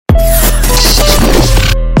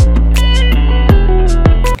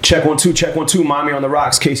Check 1 2, check 1 2. Miami on the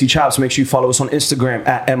Rocks, Casey Chops. Make sure you follow us on Instagram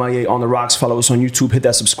at MIA on the Rocks. Follow us on YouTube. Hit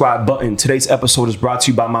that subscribe button. Today's episode is brought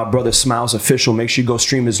to you by my brother Smiles Official. Make sure you go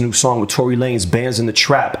stream his new song with Tory Lanez, Bands in the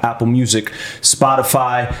Trap, Apple Music,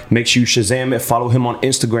 Spotify. Make sure you Shazam it. Follow him on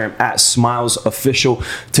Instagram at Smiles Official.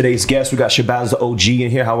 Today's guest, we got Shabazz the OG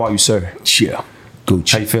in here. How are you, sir? Yeah.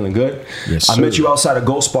 Gucci. How you feeling? Good? Yes, I sir. met you outside of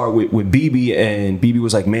Ghost Bar with BB, and BB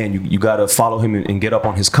was like, man, you got to follow him and get up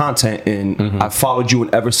on his content. And I followed you,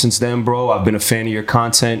 and ever since then, bro, I've been a fan of your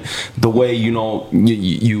content. The way, you know,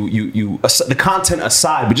 you the content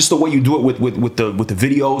aside, but just the way you do it with the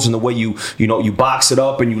videos, and the way you box it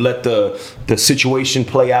up and you let the situation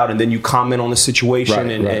play out, and then you comment on the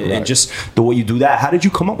situation, and just the way you do that. How did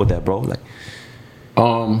you come up with that, bro? Like,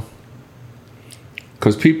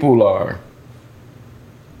 because people are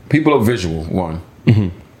visual, one.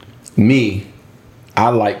 Me, I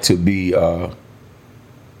like to be, I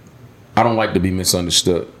don't like to be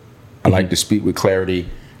misunderstood. I like to speak with clarity.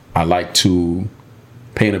 I like to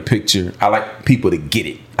paint a picture. I like people to get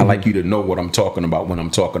it. I like you to know what I'm talking about when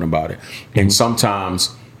I'm talking about it. And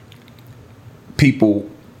sometimes people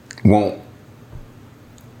won't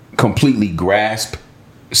completely grasp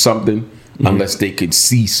something unless they can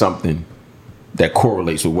see something that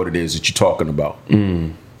correlates with what it is that you're talking about.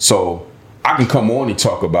 So I can come on and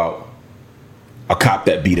talk about a cop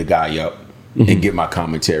that beat a guy up and give my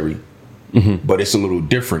commentary. But it's a little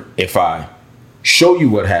different if I show you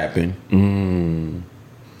what happened and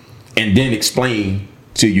then explain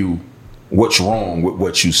to you what's wrong with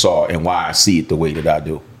what you saw and why I see it the way that I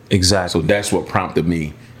do. exactly. So that's what prompted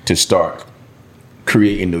me to start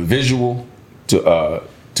creating the visual to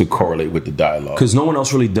correlate with the dialogue. Because no one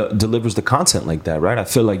else really delivers the content like that, right? I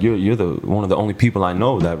feel like you're the one of the only people I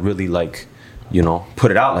know that really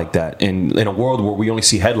put it out like that. And in a world where we only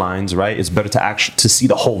see headlines, right? It's better to see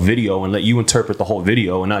the whole video and let you interpret the whole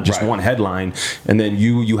video and not just one headline. And then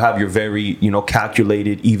you have your very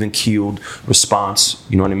calculated, even keeled response.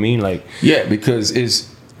 You know what I mean? Like, yeah, because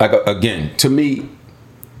it's like, again, to me,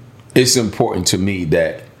 it's important to me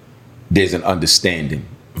that there's an understanding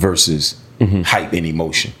versus hype and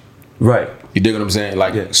emotion. Right. You dig what I'm saying?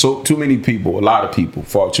 Like, so too many people, a lot of people,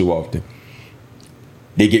 far too often,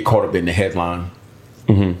 they get caught up in the headline.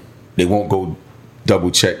 They won't go double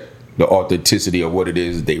check the authenticity of what it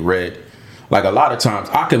is they read. Like, a lot of times,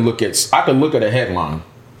 I can look at a headline.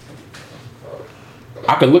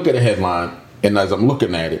 And as I'm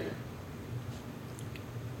looking at it,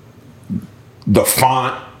 the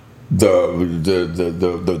font,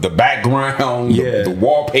 the background, the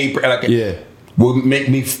wallpaper, will make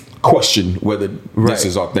me question whether this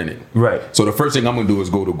is authentic. Right. So the first thing I'm gonna do is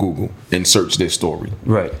go to Google and search this story.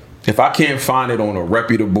 Right. If I can't find it on a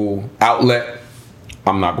reputable outlet,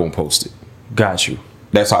 I'm not gonna post it. Got you.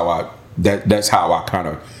 That's how I kind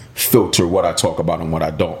of filter what I talk about and what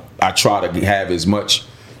I don't. I try to have as much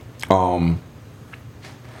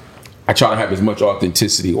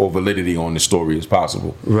authenticity or validity on the story as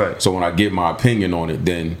possible. Right. So when I give my opinion on it,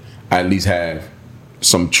 then I at least have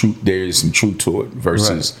some truth. There is some truth to it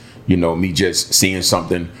versus, me just seeing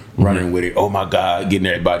something, running with it. Oh my God, getting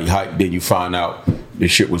everybody hyped. Then you find out the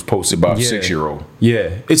shit was posted by a 6-year-old.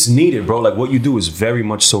 Yeah, it's needed, bro. Like, what you do is very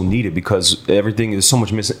much so needed because there's so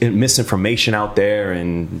much misinformation out there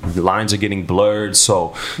and the lines are getting blurred.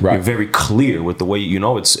 So you're very clear with the way,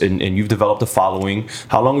 it's, and you've developed a following.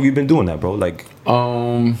 How long have you been doing that, bro? Like,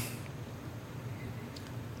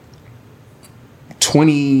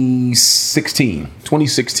 2016.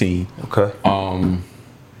 Okay.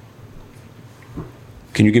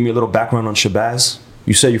 Can you give me a little background on Shabazz?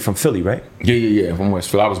 You said you're from Philly, right? Yeah. From West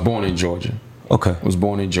Philly. I was born in Georgia. Okay. I was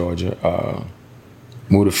born in Georgia.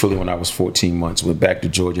 Moved to Philly when I was 14 months. Went back to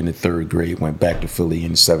Georgia in the 3rd grade. Went back to Philly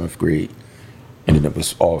in the 7th grade. Ended up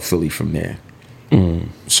as all Philly from there.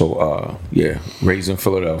 So, raised in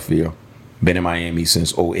Philadelphia. Been in Miami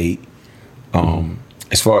since 2008.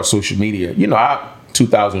 As far as social media,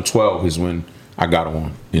 2012 is when I got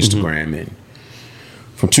on Instagram. And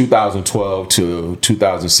from 2012 to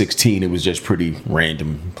 2016, it was just pretty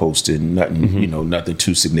random posting, nothing, nothing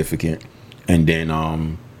too significant. And then,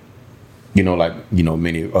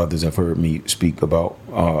 many others have heard me speak about,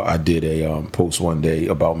 I did a post one day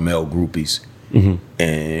about male groupies,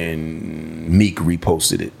 and Meek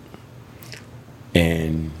reposted it.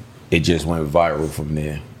 And it just went viral from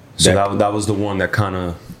there. So that was the one that kind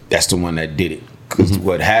of... That's the one that did it. Because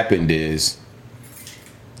what happened is,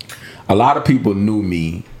 a lot of people knew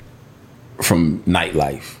me from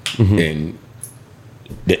nightlife and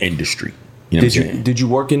the industry. Did you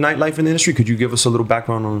work in nightlife in the industry? Could you give us a little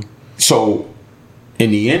background on? So,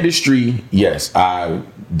 in the industry, yes, I've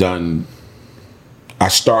done I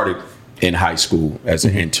started in high school as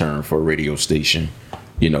an intern for a radio station.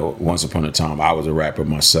 You know, once upon a time, I was a rapper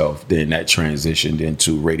myself. Then that transitioned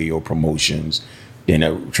into radio promotions. Then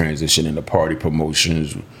that transitioned into party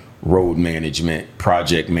promotions, road management,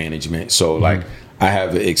 project management. So, like, I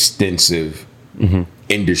have an extensive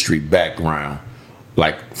industry background,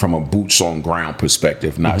 like from a boots on ground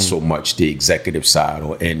perspective, not so much the executive side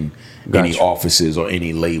or in any offices or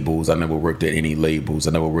any labels. I never worked at any labels.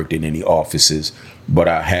 I never worked in any offices, but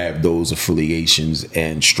I have those affiliations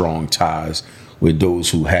and strong ties with those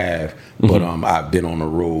who have. But I've been on the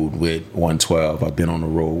road with 112. I've been on the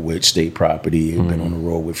road with State Property. I've been on the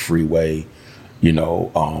road with Freeway.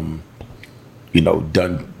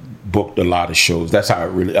 Booked a lot of shows. That's how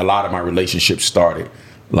a lot of my relationships started.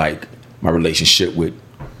 Like my relationship with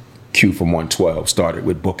Q from 112 started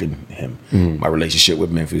with booking him. My relationship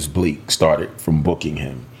with Memphis Bleak started from booking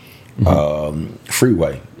him.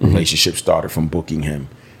 Freeway relationship started from booking him.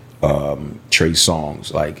 Trey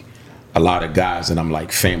Songz, like a lot of guys that I'm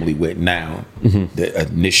like family with now. The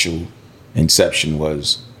initial inception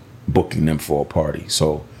was booking them for a party.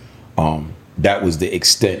 So that was the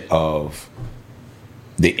extent of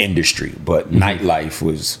the industry, but nightlife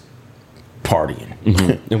was partying.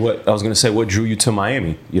 And what I was gonna say, what drew you to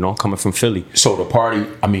Miami? You know, coming from Philly. So the party,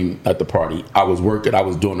 not the party. I was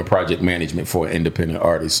doing the project management for an independent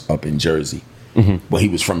artist up in Jersey. Well, he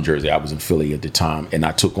was from Jersey. I was in Philly at the time, and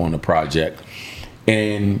I took on the project.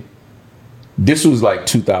 And this was like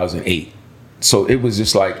 2008. So it was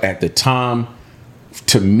just like at the time,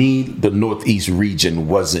 to me, the Northeast region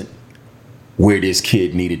wasn't where this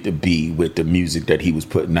kid needed to be with the music that he was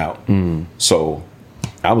putting out. So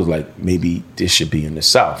I was like, maybe this should be in the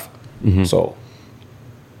South. So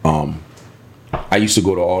I used to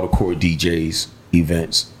go to all the core DJs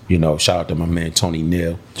events. You know, shout out to my man Tony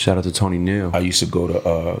Neal. Shout out to Tony Neal. I used to go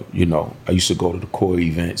to the core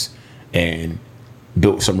events and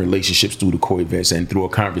built some relationships through the core events and through a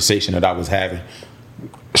conversation that I was having,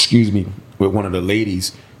 with one of the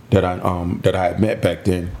ladies that I had met back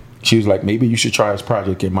then. She was like, maybe you should try this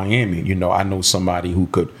project in Miami. You know, I know somebody who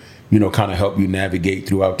could, kind of help you navigate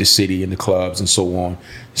throughout the city and the clubs and so on and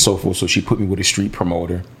so forth. So she put me with a street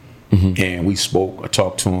promoter and we spoke. I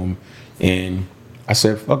talked to him and I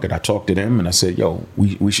said, fuck it. I talked to them and I said, yo,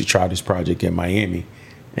 we should try this project in Miami.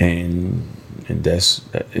 And that's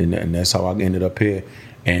how I ended up here.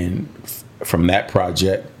 And from that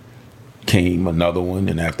project came another one,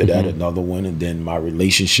 and after that another one, and then my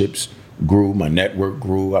relationships grew, my network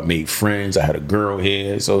grew, I made friends, I had a girl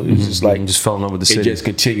here, so it was just like, you just fell in love with the city. It just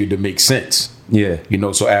continued to make sense. Yeah.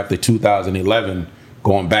 So after 2011,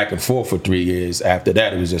 going back and forth for 3 years, after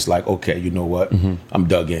that it was just like, okay, you know what, I'm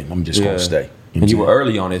dug in, I'm just gonna stay. And you were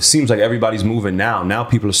early on it. It seems like everybody's moving now. Now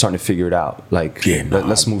people are starting to figure it out. Like,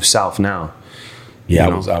 let's move south now. Yeah,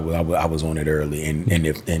 I was on it early,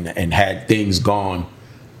 and had things gone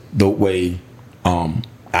the way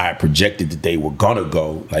I projected that they were gonna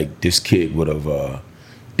go, like this kid would have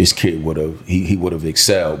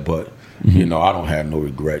excelled. But I don't have no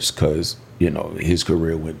regrets because his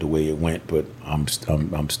career went the way it went. But I'm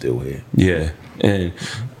still here. Yeah, and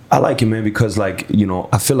I like it, man, because I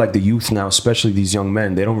feel like the youth now, especially these young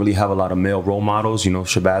men, they don't really have a lot of male role models.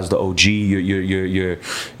 Shabazz the OG,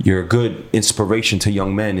 you're a good inspiration to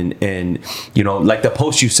young men, and like the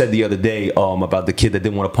post you said the other day about the kid that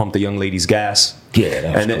didn't want to pump the young lady's gas.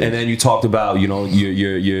 Yeah, and then you talked about your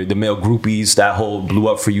the male groupies, that whole blew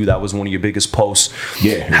up for you. That was one of your biggest posts.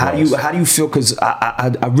 Yeah. How do you feel? Because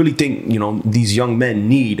I really think these young men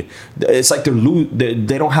need. It's like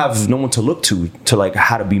they don't have no one to look to like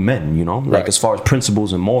how to be men. Like as far as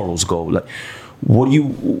principles and morals go. Like,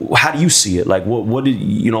 how do you see it? Like what did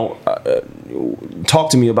talk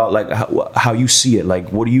to me about like how you see it.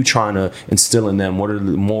 Like what are you trying to instill in them? What are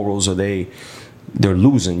the morals they're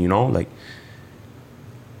losing? Like.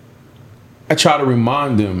 I try to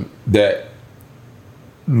remind them that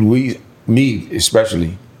me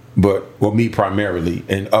especially, me primarily,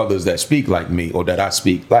 and others that speak like me or that I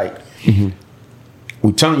speak like,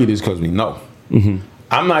 we're telling you this because we know.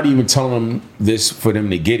 I'm not even telling them this for them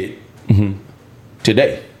to get it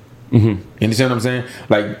today. You understand what I'm saying?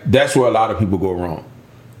 Like, that's where a lot of people go wrong.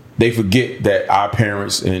 They forget that our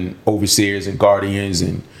parents and overseers and guardians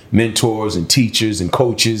and mentors and teachers and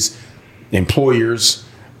coaches, employers,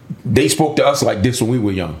 they spoke to us like this when we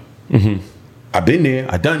were young. I've been there.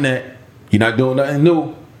 I done that. You're not doing nothing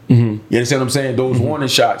new. You understand what I'm saying? Those warning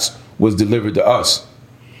shots was delivered to us.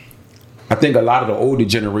 I think a lot of the older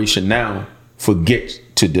generation now forget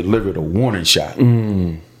to deliver the warning shot.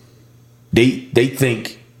 They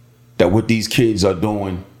think that what these kids are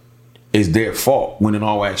doing is their fault, when in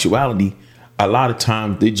all actuality, a lot of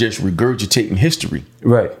times they just regurgitating history.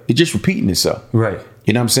 Right. It's just repeating itself. Right.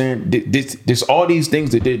 You know what I'm saying? This all these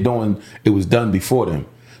things that they're doing, it was done before them.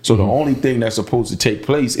 So the only thing that's supposed to take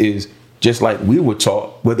place is just like we were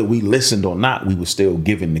taught, whether we listened or not, we were still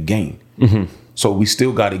given the game. So we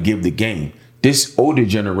still got to give the game. This older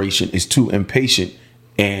generation is too impatient,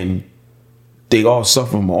 and they all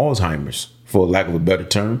suffer from Alzheimer's, for lack of a better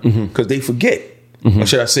term, because they forget. Or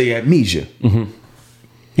should I say amnesia? You know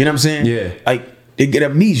what I'm saying? Yeah. Like they get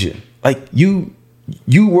amnesia. Like you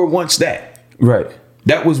were once that. Right.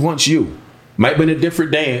 That was once you. Might have been a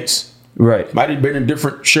different dance. Right. Might have been a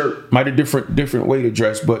different shirt. Might have different way to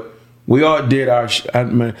dress. But we all did our.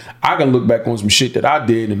 I can look back on some shit that I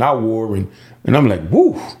did and I wore, and I'm like,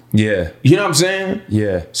 woo. Yeah. You know what I'm saying?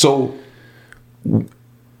 Yeah. So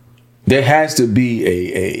there has to be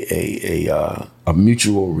a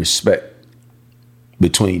mutual respect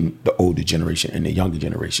between the older generation and the younger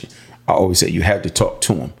generation. I always say you have to talk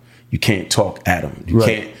to them. You can't talk at them.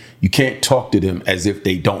 You can't talk to them as if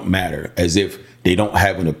they don't matter, as if they don't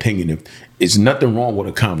have an opinion. It's nothing wrong with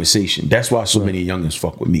a conversation. That's why so many youngins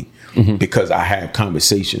fuck with me, because I have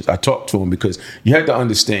conversations. I talk to them because you have to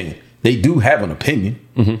understand they do have an opinion.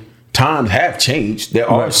 Times have changed. There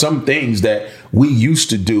are some things that we used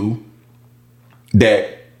to do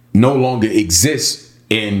that no longer exist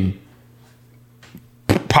in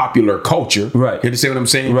popular culture. Right. You understand what I'm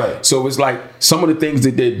saying? Right. So it's like some of the things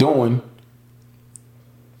that they're doing,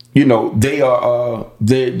 you know, they are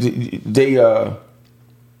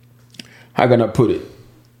how can I put it?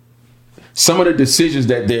 Some of the decisions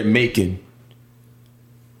that they're making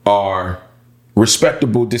are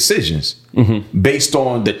respectable decisions based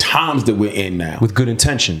on the times that we're in now. With good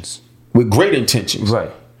intentions. With great intentions.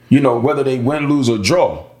 Right. You know, whether they win, lose, or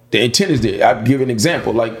draw, the intent is there. I'll give an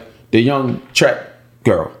example, like the young track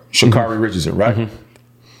girl, Sha'Carri Richardson, right?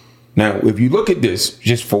 Now, if you look at this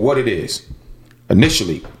just for what it is,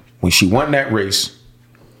 initially, when she won that race,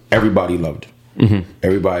 everybody loved her.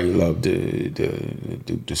 Everybody loved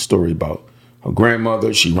the story about her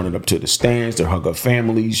grandmother. She running up to the stands to hug her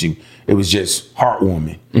family. It was just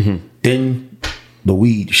heartwarming. Then the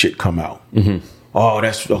weed shit come out. Oh,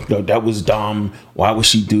 that was dumb. Why would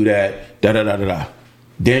she do that? Da da da da da.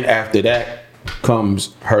 Then after that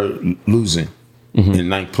comes her losing in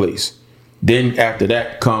ninth place. Then after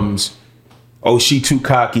that comes, oh, she too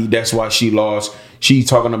cocky. That's why she lost. She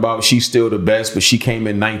talking about she's still the best, but she came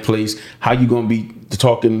in ninth place. How you gonna be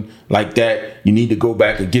talking like that? You need to go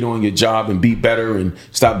back and get on your job and be better and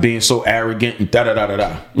stop being so arrogant and da da da da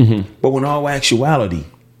da. But in all actuality,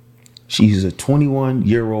 she's a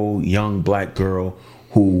 21-year-old young black girl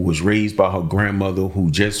who was raised by her grandmother,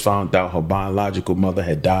 who just found out her biological mother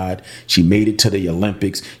had died. She made it to the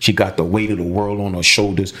Olympics. She got the weight of the world on her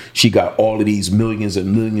shoulders. She got all of these millions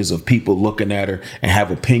and millions of people looking at her and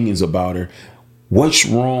have opinions about her. What's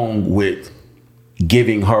wrong with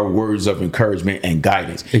giving her words of encouragement and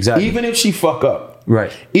guidance? Exactly. Even if she fuck up.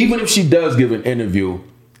 Right. Even if she does give an interview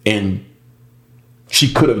and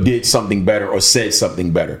she could have did something better or said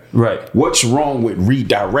something better. Right. What's wrong with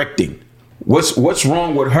redirecting? What's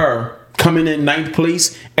wrong with her coming in ninth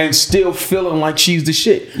place and still feeling like she's the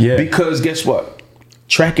shit? Yeah. Because guess what?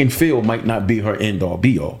 Track and field might not be her end all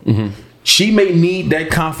be all. She may need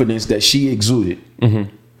that confidence that she exuded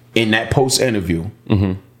in that post interview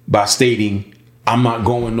by stating, I'm not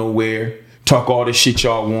going nowhere. Talk all the shit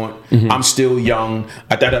y'all want. I'm still young.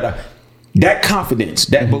 That confidence,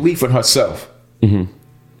 that belief in herself.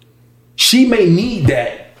 She may need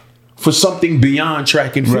that for something beyond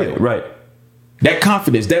track and field. Right. That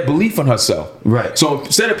confidence, that belief in herself. Right. So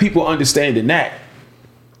instead of people understanding that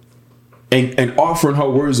and offering her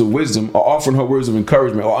words of wisdom or offering her words of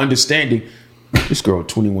encouragement or understanding, this girl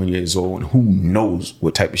 21 years old and who knows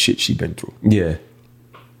what type of shit she's been through. Yeah.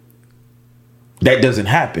 That doesn't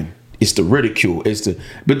happen. It's the ridicule.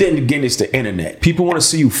 But then again, it's the internet. People want to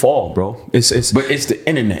see you fall, bro. But it's the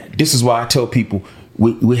internet. This is why I tell people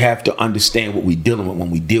we have to understand what we're dealing with when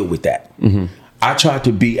we deal with that. I try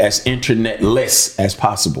to be as internet-less as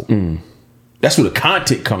possible. That's where the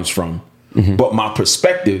content comes from. But my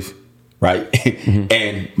perspective, right,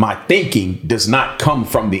 and my thinking does not come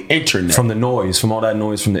from the internet. From the noise, from all that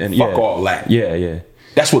noise from the internet. Fuck all that. Yeah.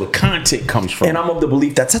 That's where the content comes from. And I'm of the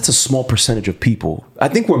belief that's a small percentage of people. I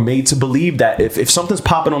think we're made to believe that if something's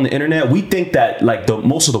popping on the internet, we think that like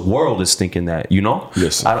most of the world is thinking that, you know?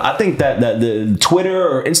 Listen. I think that the Twitter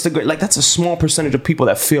or Instagram, like that's a small percentage of people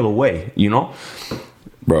that feel away, you know?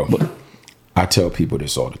 Bro, I tell people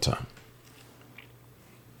this all the time.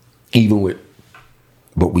 Even with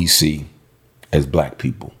what we see as black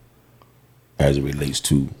people as it relates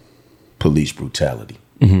to police brutality.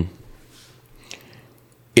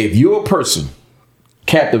 if you're a person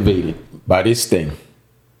captivated by this thing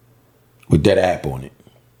with that app on it,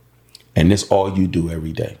 and this all you do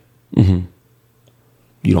every day,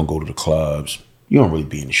 you don't go to the clubs, you don't really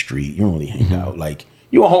be in the street, you don't really hang out, like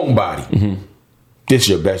you're a homebody. This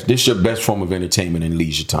your best form of entertainment and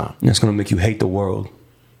leisure time. That's gonna make you hate the world.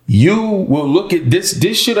 You will look at this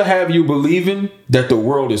should have you believing that the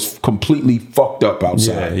world is completely fucked up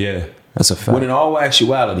outside. Yeah, that's a fact. When in all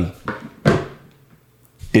actuality,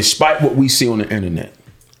 despite what we see on the internet,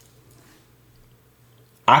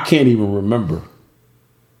 I can't even remember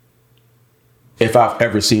if I've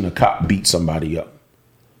ever seen a cop beat somebody up.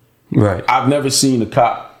 Right. I've never seen a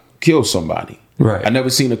cop kill somebody. Right. I never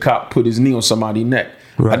seen a cop put his knee on somebody's neck.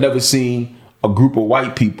 Right. I never seen a group of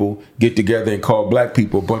white people get together and call black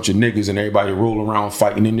people a bunch of niggas and everybody roll around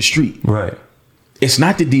fighting in the street. Right. It's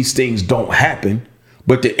not that these things don't happen,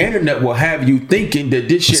 but the internet will have you thinking that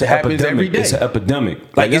this shit happens every day. It's an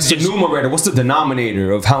epidemic. Like it's the numerator. What's the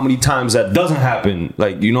denominator of how many times that doesn't happen?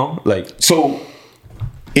 Like, you know, like. So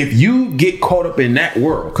if you get caught up in that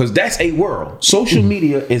world, because that's a world. Social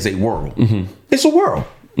media is a world. It's a world.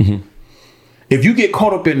 If you get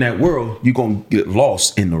caught up in that world, you're going to get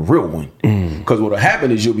lost in the real one. Because what'll happen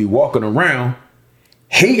is you'll be walking around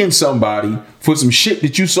hating somebody for some shit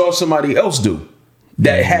that you saw somebody else do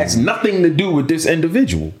that has nothing to do with this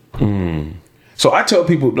individual. So I tell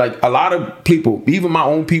people, like a lot of people, even my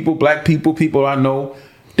own people, black people, people I know,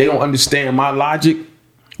 they don't understand my logic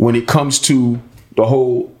when it comes to the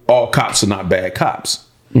whole all cops are not bad cops.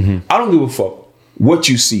 I don't give a fuck what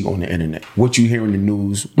you see on the internet, what you hear in the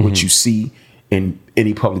news, what you see in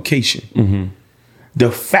any publication.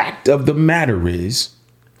 The fact of the matter is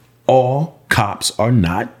all cops are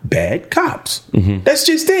not bad cops. That's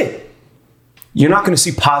just it. You're not going to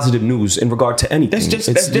see positive news in regard to anything. That's just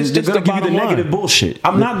they're going to give you the negative line. bullshit.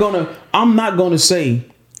 I'm not gonna say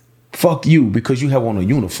fuck you because you have on a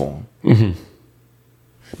uniform.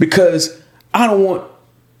 Because I don't want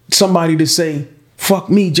somebody to say fuck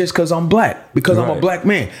me just because I'm black, because I'm a black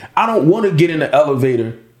man. I don't want to get in the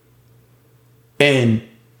elevator and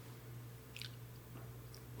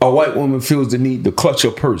a white woman feels the need to clutch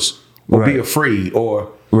her purse or be afraid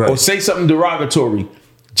or say something derogatory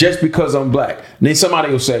just because I'm black. And then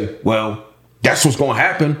somebody will say, well, that's what's going to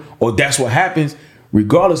happen, or that's what happens,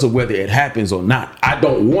 regardless of whether it happens or not. I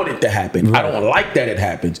don't want it to happen. I don't like that it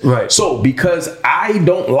happens. So because I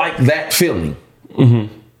don't like that feeling, you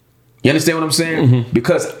understand what I'm saying?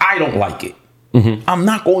 Because I don't like it. I'm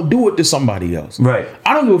not going to do it to somebody else. I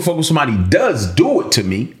don't give a fuck if somebody does do it to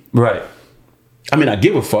me. I mean, I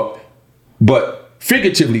give a fuck, but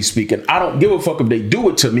figuratively speaking, I don't give a fuck if they do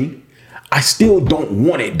it to me. I still don't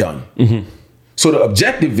want it done. So the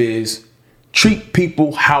objective is treat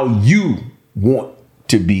people how you want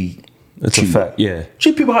to be. That's treated. A fact. Yeah.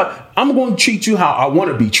 Treat people how I'm going to treat you how I want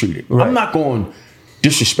to be treated. I'm not going to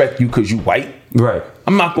disrespect you because you white.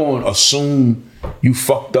 I'm not going to assume you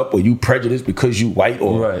fucked up or you prejudiced because you white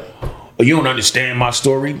or you don't understand my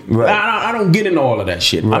story. I don't get into all of that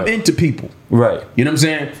shit. I'm into people. You know what I'm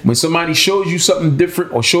saying? When somebody shows you something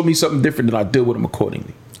different or show me something different, then I deal with them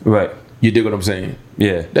accordingly. You dig what I'm saying?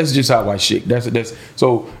 Yeah. That's just how I shit.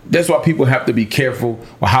 So that's why people have to be careful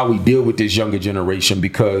with how we deal with this younger generation,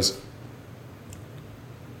 because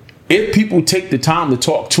if people take the time to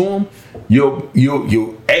talk to them, you'll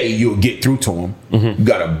get through to them. You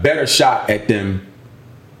got a better shot at them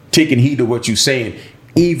taking heed of what you're saying,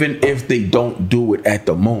 even if they don't do it at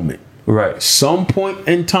the moment. Some point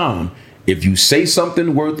in time, if you say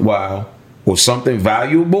something worthwhile or something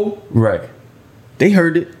valuable, they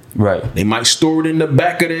heard it. They might store it in the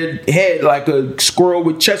back of their head like a squirrel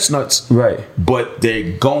with chestnuts. But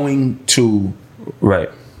they're going to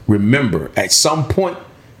remember at some point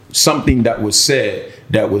something that was said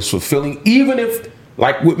that was fulfilling, even if,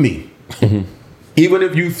 like with me, even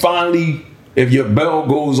if if your bell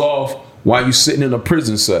goes off while you're sitting in a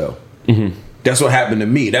prison cell. That's what happened to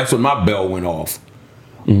me. That's when my bell went off.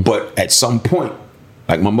 But at some point,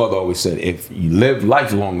 like my mother always said, if you live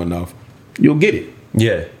life long enough, you'll get it.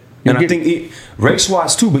 And I think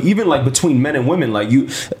race-wise too, but even like between men and women,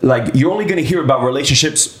 you're only going to hear about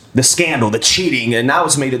relationships, the scandal, the cheating, and now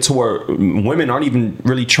it's made it to where women aren't even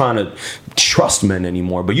really trying to trust men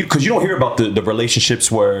anymore. But because you don't hear about the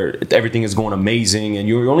relationships where everything is going amazing, and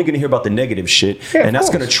you're only going to hear about the negative shit, and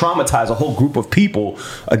that's going to traumatize a whole group of people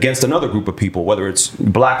against another group of people, whether it's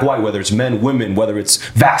black, white, whether it's men, women, whether it's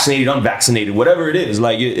vaccinated, unvaccinated, whatever it is.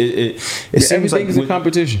 Like it seems everything like is a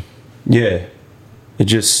competition. It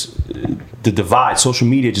just, the divide, social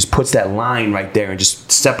media just puts that line right there and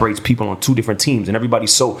just separates people on two different teams. And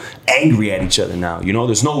everybody's so angry at each other now. You know,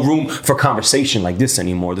 there's no room for conversation like this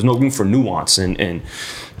anymore. There's no room for nuance. And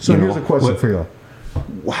so here's a question for y'all.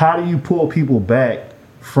 How do you pull people back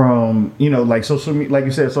from, you know, like social media, like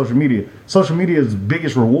you said, social media? Social media's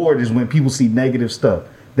biggest reward is when people see negative stuff.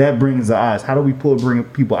 That brings the eyes. How do we bring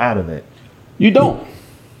people out of that? You don't.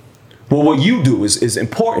 Well, what you do is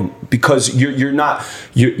important because you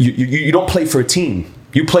don't play for a team.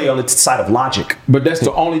 You play on the side of logic. But that's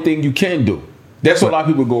the only thing you can do. That's what a lot of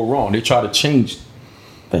people go wrong. They try to change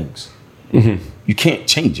things. Mm-hmm. You can't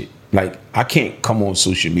change it. Like, I can't come on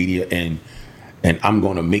social media and I'm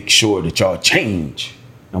going to make sure that y'all change.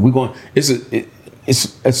 And we're going. It's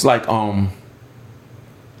like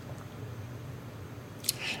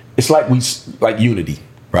unity,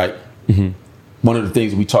 right? Mm-hmm. One of the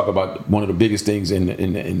things we talk about, one of the biggest things in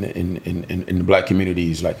the black community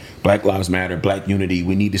is like Black Lives Matter, black unity.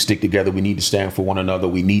 We need to stick together. We need to stand for one another.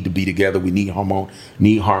 We need to be together. We need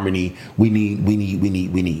harmony. We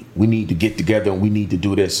need to get together and we need to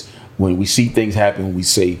do this. When we see things happen, we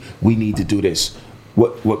say we need to do this.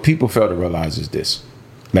 What people fail to realize is this.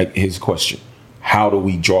 Like his question, how do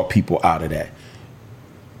we draw people out of that?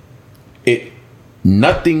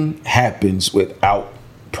 Nothing happens without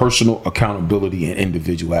personal accountability and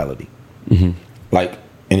individuality. Mm-hmm. Like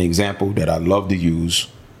an example that I love to use.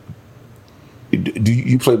 Do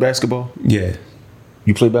you play basketball? Yeah.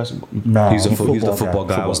 You play basketball? No, he's the football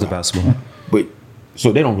guy. I was the basketball. But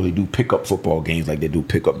so they don't really do pickup football games like they do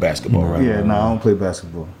pickup basketball, right? Yeah, no, I don't play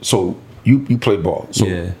basketball. So you play ball. So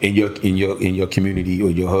yeah. in your community or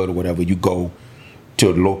your hood or whatever, you go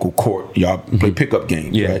to a local court. Y'all play pickup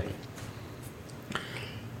games, right?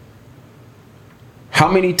 How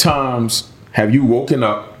many times have you woken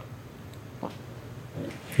up?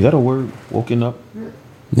 Is that a word? Woken up?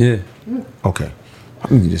 Yeah. Okay.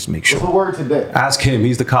 Let me just make sure. It's a word today. Ask him.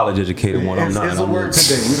 He's the college educated one. I'm not. It's a word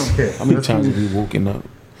today. We don't care. How many times have you woken up?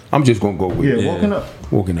 I'm just going to go with it. Yeah, woken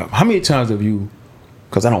up. Woken up. How many times have you,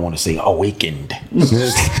 because I don't want to say awakened.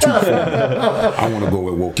 I want to go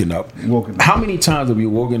with woken up. How many times have you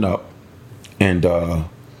woken up and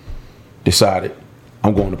decided,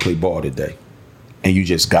 I'm going to play ball today? And you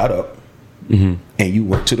just got up and you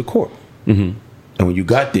went to the court. Mm-hmm. And when you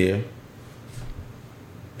got there,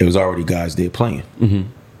 there was already guys there playing. Mm-hmm.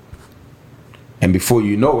 And before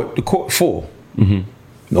you know it, the court full. Mm-hmm.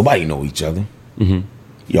 Nobody know each other. Mm-hmm.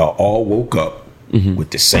 Y'all all woke up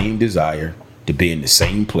with the same desire to be in the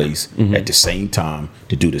same place at the same time,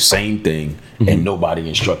 to do the same thing, and nobody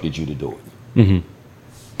instructed you to do it. Mm-hmm.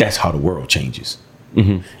 That's how the world changes.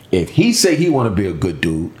 Mm-hmm. If he say he want to be a good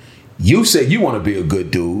dude, you say you want to be a good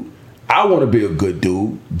dude. I want to be a good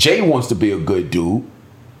dude. Jay wants to be a good dude.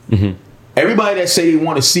 Mm-hmm. Everybody that say they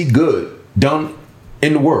want to see good done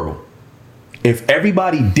in the world. If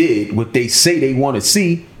everybody did what they say they want to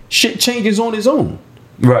see, shit changes on its own.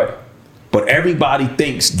 Right. But everybody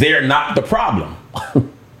thinks they're not the problem.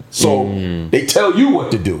 So they tell you what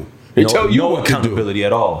to do. They tell you what to do. No accountability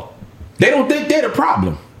at all. They don't think they're the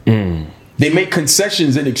problem. They make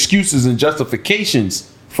concessions and excuses and justifications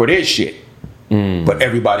for their shit. But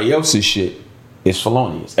everybody else's shit is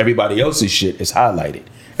felonious. Everybody else's shit is highlighted.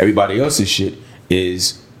 Everybody else's shit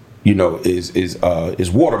is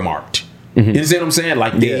watermarked. You understand what I'm saying?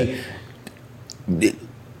 Like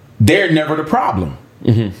they're never the problem.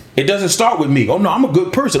 It doesn't start with me. Oh no, I'm a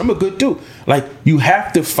good person. I'm a good dude. Like, you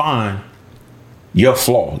have to find your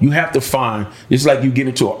flaw. You have to find, it's like you get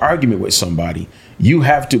into an argument with somebody. You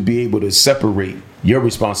have to be able to separate your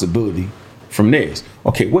responsibility from theirs.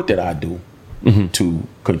 Okay, what did I do to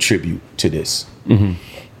contribute to this? You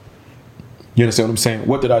understand what I'm saying?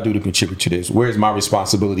 What did I do to contribute to this? Where's my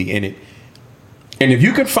responsibility in it? And if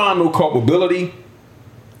you can find no culpability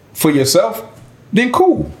for yourself, then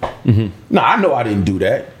cool. Now, I know I didn't do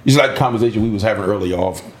that. It's like the conversation we was having earlier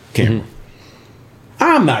off camera.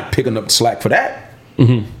 I'm not picking up the slack for that.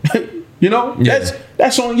 You know,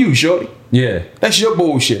 that's on you, shorty. Yeah, that's your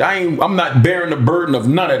bullshit. I'm not bearing the burden of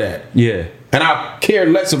none of that. Yeah, and I care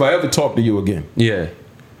less if I ever talk to you again. Yeah,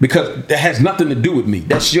 because that has nothing to do with me.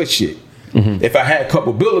 That's your shit. If I had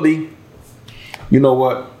culpability, you know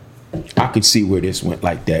what? I could see where this went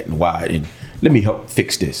like that and why, and let me help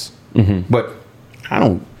fix this. But I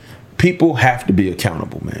don't. People have to be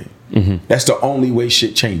accountable, man. That's the only way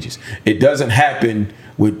shit changes. It doesn't happen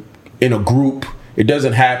in a group. It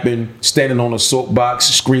doesn't happen standing on a soapbox,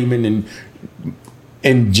 screaming and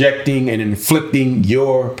injecting and inflicting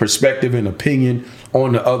your perspective and opinion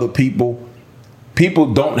on the other people.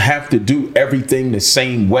 People don't have to do everything the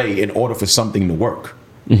same way in order for something to work.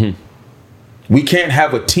 We can't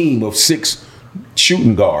have a team of 6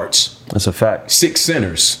 shooting guards, That's a fact. 6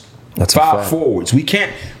 centers, That's a 5 fact. forwards. We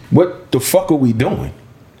can't. What the fuck are we doing?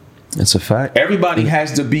 That's a fact. Everybody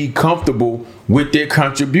has to be comfortable with their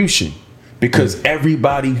contribution because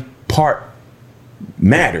everybody part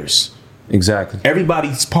matters. Exactly.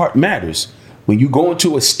 Everybody's part matters. When you go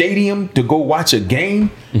into a stadium to go watch a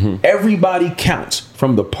game, everybody counts,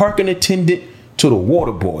 from the parking attendant to the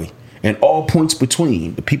water boy and all points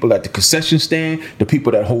between. The people at the concession stand, the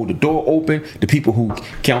people that hold the door open, the people who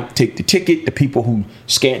take the ticket, the people who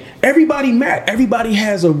scan. Everybody matters. Everybody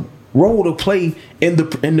has a role to play in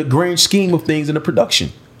the grand scheme of things in the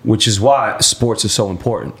production. Which is why sports is so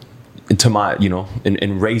important to my,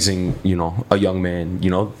 in raising, a young man,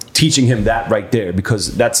 teaching him that right there,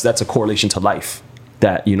 because that's a correlation to life.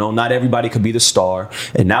 That, not everybody could be the star.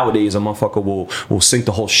 And nowadays a motherfucker will sink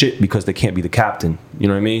the whole shit because they can't be the captain. You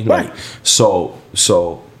know what I mean? Right. Like, so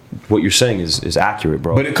what you're saying is accurate,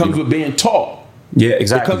 bro. But it comes with being taught. Yeah,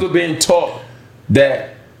 exactly. It comes with being taught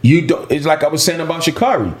that you don't. It's like I was saying about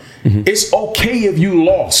Sha'Carri. It's okay if you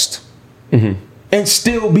lost and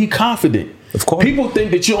still be confident. Of course. People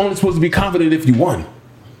think that you're only supposed to be confident if you won.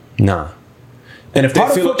 Nah. And if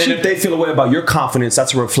they feel a way about your confidence,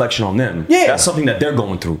 that's a reflection on them. Yeah. That's something that they're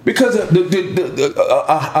going through. Because a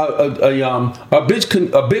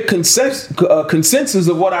big consensus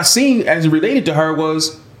of what I seen as related to her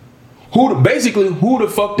was who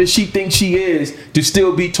the fuck does she think she is to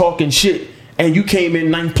still be talking shit, and you came in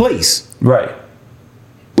 9th place. Right.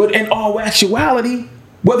 But in all actuality,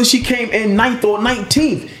 whether she came in 9th or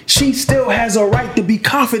 19th, she still has a right to be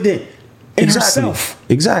confident in herself.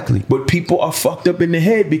 Exactly. But people are fucked up in the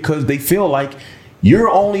head because they feel like you're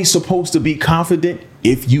only supposed to be confident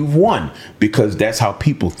if you've won, because that's how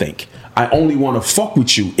people think. I only want to fuck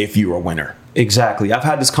with you if you're a winner. Exactly. I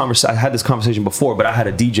had this conversation before, but I had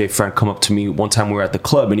a DJ friend come up to me one time. We were at the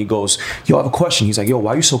club and he goes, "Yo, I have a question." He's like, "Yo,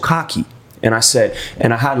 why are you so cocky?" And I said,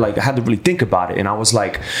 and I had to really think about it. And I was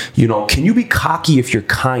like, can you be cocky if you're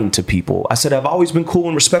kind to people? I said, I've always been cool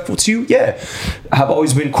and respectful to you. Yeah. I've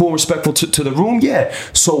always been cool and respectful to the room. Yeah.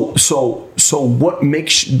 So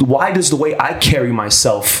why does the way I carry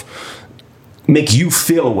myself make you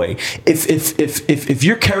feel a way? If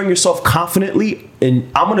you're carrying yourself confidently, and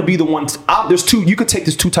I'm going to be the one, you could take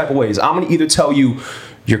this 2 type of ways. I'm going to either tell you,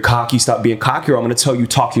 you're cocky, stop being cocky, or I'm going to tell you,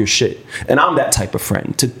 talk your shit. And I'm that type of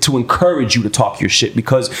friend to encourage you to talk your shit,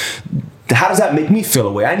 because how does that make me feel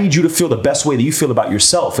a way? I need you to feel the best way that you feel about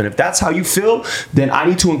yourself. And if that's how you feel, then I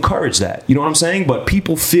need to encourage that. You know what I'm saying? But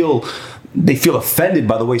people feel offended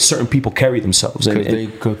by the way certain people carry themselves.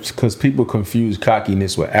 Because people confuse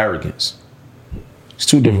cockiness with arrogance. It's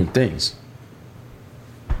 2 different things.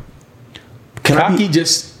 Cocky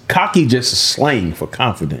just slang for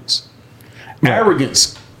confidence. Right.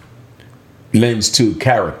 Arrogance lends to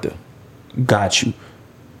character. Got you.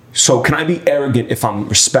 So can I be arrogant if I'm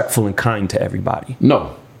respectful and kind to everybody?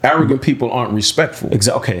 No. Arrogant people aren't respectful.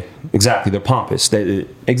 Okay. Exactly. They're pompous.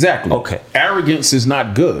 Exactly. Okay. Arrogance is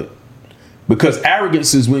not good, because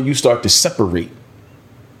arrogance is when you start to separate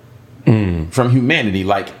from humanity.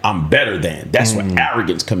 Like, I'm better than. That's when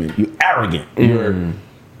arrogance comes in. You're arrogant.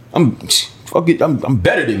 I'm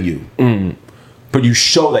better than you. But you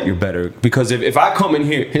show that you're better, because if I come in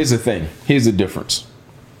here, here's the thing. Here's the difference.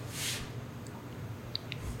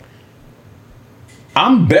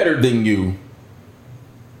 I'm better than you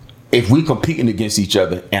if we competing against each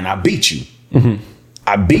other and I beat you.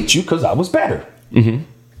 I beat you because I was better.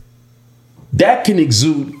 That can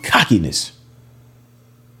exude cockiness.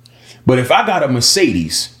 But if I got a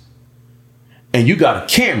Mercedes and you got a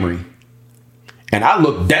Camry and I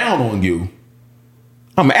look down on you,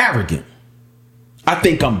 I'm arrogant. I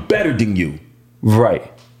think I'm better than you.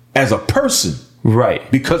 Right. As a person.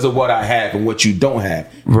 Right. Because of what I have and what you don't have.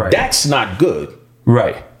 Right. That's not good.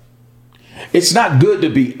 Right. It's not good to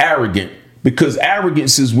be arrogant, because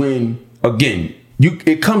arrogance is when, again,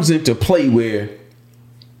 it comes into play where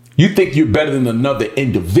you think you're better than another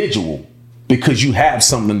individual because you have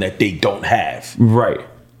something that they don't have. Right.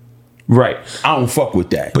 Right. I don't fuck with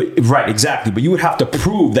that. But right, exactly. But you would have to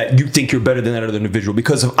prove that you think you're better than that other individual,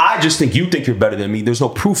 because if I just think you think you're better than me, there's no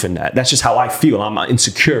proof in that. That's just how I feel. I'm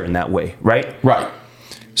insecure in that way, right? Right.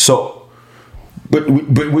 So, but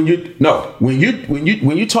when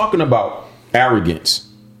you're talking about arrogance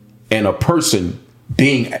and a person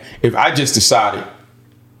being, if I just decided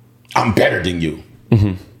I'm better than you,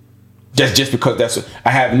 just because I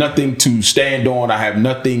have nothing to stand on, I have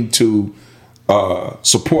nothing to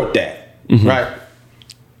support that. Right?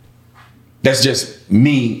 That's just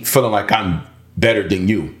me feeling like I'm better than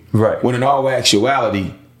you. Right. When in all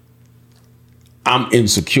actuality, I'm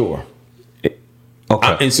insecure. Okay.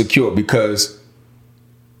 I'm insecure because,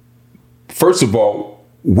 first of all,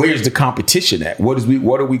 where's the competition at? What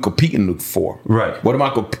are we competing for? Right. What am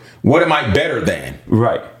I better than?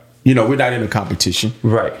 Right. You know, we're not in a competition.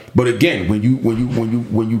 Right. But again, when you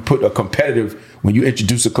put when you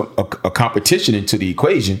introduce a competition into the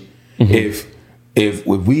equation, if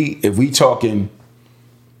we talking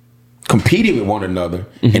competing with one another,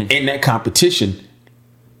 and in that competition,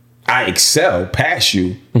 I excel past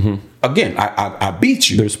you. Again, I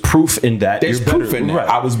beat you. There's proof in that. There's proof in that. Right.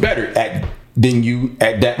 I was better than you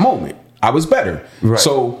at that moment. I was better. Right.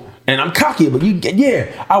 So, and I'm cocky, but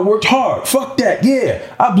I worked hard. Fuck that. Yeah,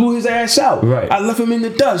 I blew his ass out. Right. I left him in the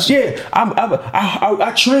dust. Yeah,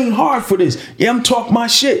 I trained hard for this. Yeah, I'm talking my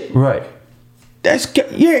shit. Right.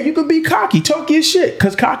 You can be cocky. Talk your shit,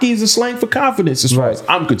 because cocky is a slang for confidence, as far as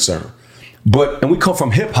I'm concerned. And we come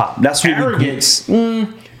from hip hop. That's what arrogance.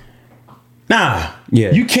 Nah.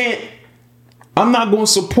 Yeah. You can't. I'm not going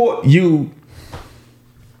to support you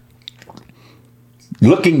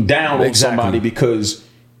looking down on somebody because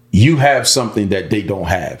you have something that they don't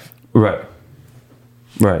have. Right.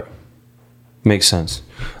 Right. Makes sense.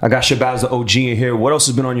 I got Shabazz the OG in here. What else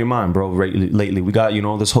has been on your mind, bro, lately? We got,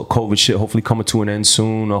 this whole COVID shit hopefully coming to an end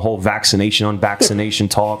soon. A whole vaccination, unvaccination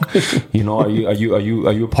talk. Are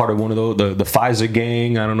you a part of one of the Pfizer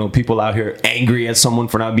gang? I don't know. People out here angry at someone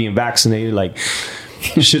for not being vaccinated. Like,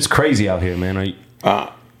 shit's crazy out here, man.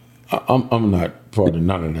 I'm not part of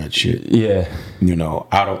none of that shit. Yeah.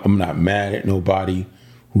 I'm not mad at nobody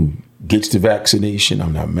who gets the vaccination.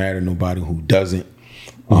 I'm not mad at nobody who doesn't.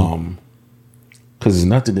 Because there's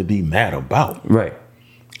nothing to be mad about. Right.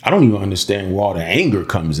 I don't even understand why the anger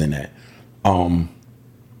comes in that.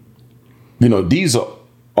 These are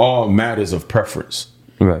all matters of preference.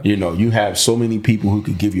 Right. You have so many people who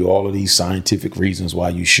could give you all of these scientific reasons why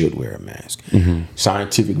you should wear a mask.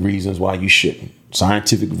 Scientific reasons why you shouldn't.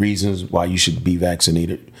 Scientific reasons why you should be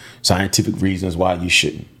vaccinated. Scientific reasons why you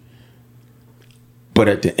shouldn't. But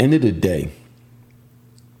at the end of the day,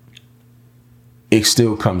 it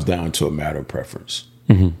still comes down to a matter of preference.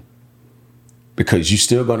 Because you're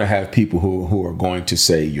still going to have people who are going to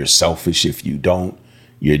say you're selfish if you don't,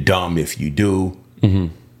 you're dumb if you do.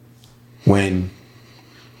 When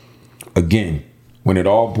it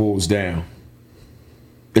all boils down,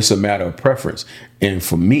 it's a matter of preference. And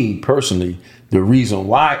for me personally, the reason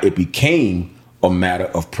why it became a matter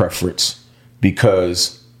of preference,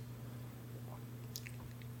 because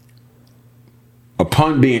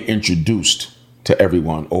upon being introduced to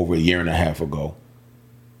everyone over a year and a half ago,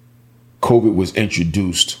 COVID was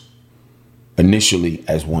introduced initially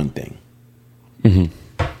as one thing,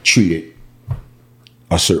 treated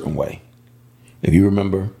a certain way. If you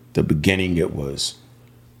remember the beginning, it was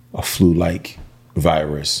a flu-like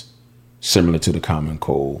virus, similar to the common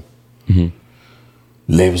cold.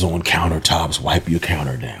 Lives on countertops, wipe your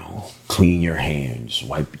counter down, clean your hands,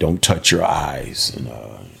 don't touch your eyes, and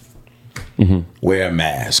wear a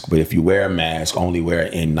mask. But if you wear a mask, only wear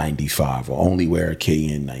an N95 or only wear a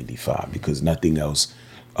KN95, because nothing else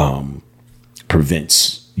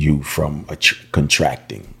prevents you from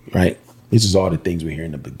contracting, right? This is all the things we hear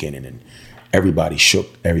in the beginning, and everybody shook,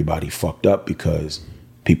 everybody fucked up because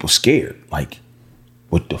people scared. Like,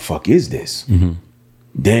 what the fuck is this?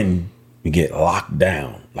 Then we get locked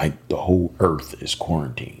down, like the whole earth is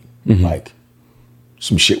quarantined, like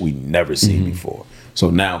some shit we never seen before. So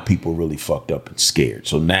now people really fucked up and scared.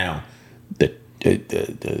 So now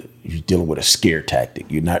you're dealing with a scare tactic.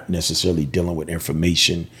 You're not necessarily dealing with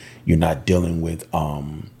information. You're not dealing with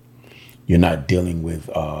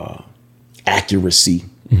accuracy.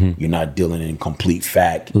 You're not dealing in complete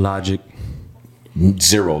fact. Logic.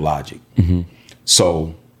 Zero logic.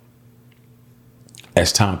 So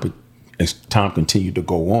as time continued to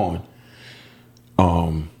go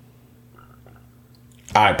on,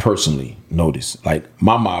 I personally noticed, like,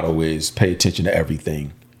 my motto is pay attention to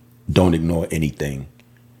everything, don't ignore anything,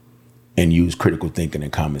 and use critical thinking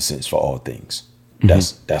and common sense for all things.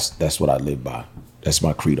 That's what I live by. That's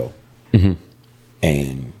my credo.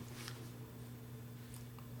 And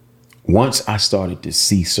once I started to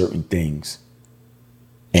see certain things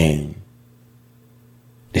and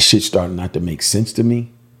the shit started not to make sense to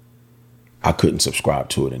me, I couldn't subscribe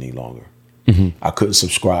to it any longer. I couldn't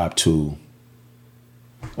subscribe to,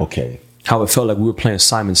 how it felt like we were playing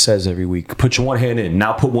Simon Says every week. Put your one hand in,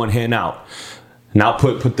 now put one hand out. Now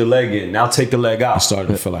put the leg in, now take the leg out. It started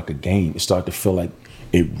to feel like a game.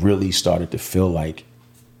 It really started to feel like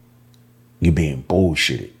you're being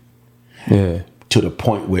bullshitted. Yeah. To the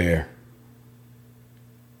point where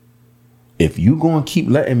if you gonna keep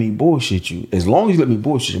letting me bullshit you, as long as you let me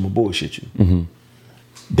bullshit you, I'm gonna bullshit you.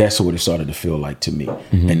 That's what it started to feel like to me.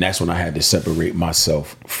 And that's when I had to separate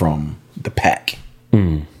myself from the pack.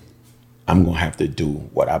 I'm going to have to do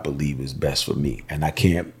what I believe is best for me. And I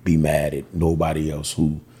can't be mad at nobody else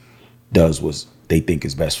who does what they think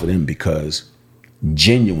is best for them, because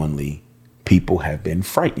genuinely people have been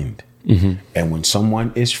frightened. And when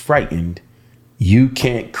someone is frightened, you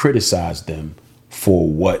can't criticize them for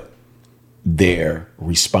what their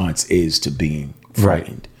response is to being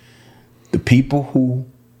frightened. The people who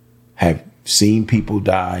have seen people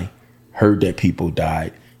die, heard that people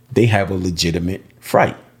died, they have a legitimate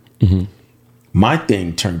fright. My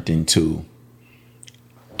thing turned into,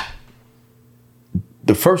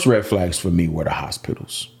 the first red flags for me were the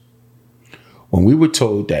hospitals. When we were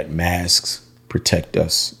told that masks protect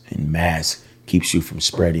us and masks keeps you from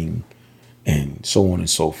spreading and so on and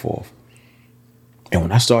so forth. And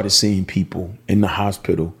when I started seeing people in the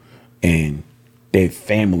hospital and their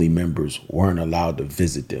family members weren't allowed to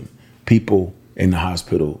visit them, people in the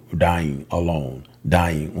hospital dying alone,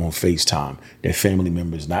 dying on FaceTime, their family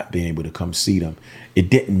members not being able to come see them, it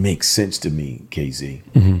didn't make sense to me,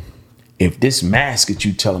 KZ. If this mask that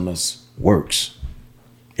you telling us works,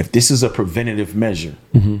 if this is a preventative measure,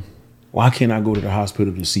 why can't I go to the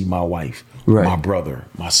hospital to see my wife, my brother,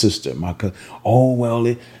 my sister, my cousin? Oh,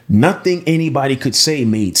 well, nothing anybody could say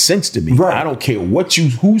made sense to me. I don't care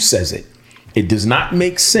who says it. It does not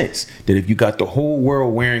make sense that if you got the whole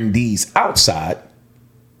world wearing these outside,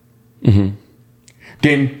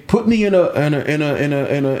 then put me in a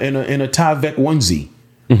Tyvek onesie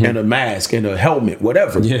and a mask and a helmet,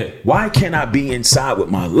 whatever. Why can't I be inside with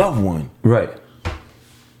my loved one?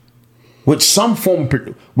 With some form,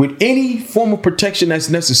 with any form of protection that's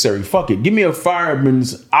necessary. Fuck it. Give me a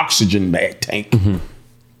fireman's oxygen tank.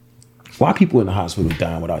 Why are people in the hospital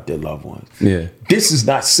dying without their loved ones? This is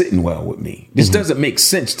not sitting well with me. This doesn't make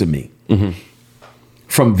sense to me.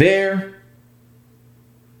 From there,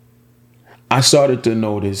 I started to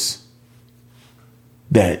notice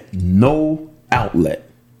that no outlet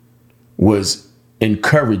was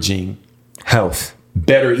encouraging health,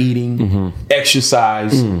 better eating,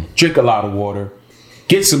 exercise, drink a lot of water,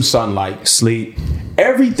 get some sunlight, sleep.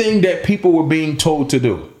 Everything that people were being told to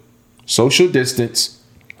do. Social distance,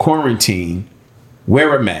 quarantine,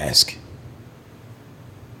 wear a mask.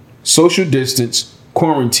 Social distance,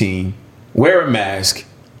 quarantine, wear a mask,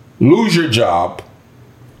 lose your job,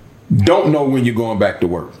 don't know when you're going back to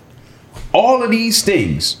work. All of these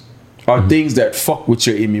things are things that fuck with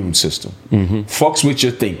your immune system, fucks with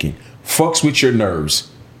your thinking, fucks with your nerves,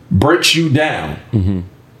 breaks you down,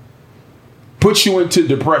 puts you into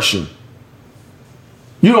depression.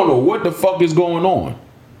 You don't know what the fuck is going on.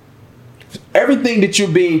 Everything that you're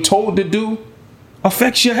being told to do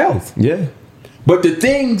affects your health. But the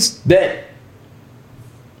things that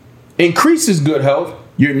increases good health,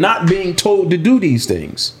 you're not being told to do these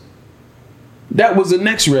things. That was the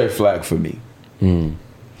next red flag for me.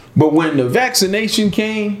 But when the vaccination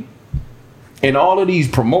came and all of these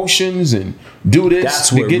promotions and do this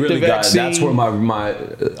to get the vaccine, that's where my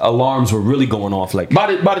alarms were really going off. Like by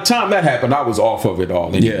the time that happened, I was off of it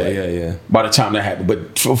all anyway. By the time that happened,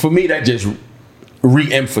 but for me, that just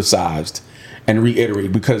re-emphasized and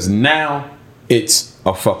reiterated, because now it's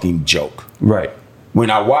a fucking joke.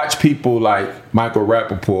 When I watch people like Michael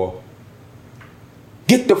Rappaport,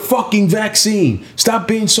 get the fucking vaccine. Stop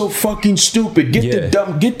being so fucking stupid. Get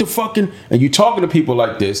the fucking, and you're talking to people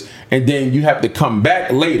like this, and then you have to come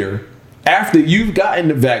back later after you've gotten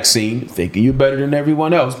the vaccine, thinking you're better than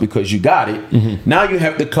everyone else because you got it. Now you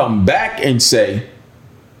have to come back and say,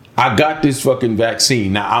 I got this fucking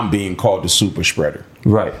vaccine. Now I'm being called the super spreader.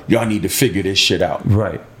 Y'all need to figure this shit out.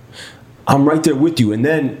 I'm right there with you.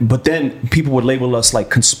 But then people would label us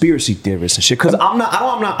like conspiracy theorists and shit. Because I'm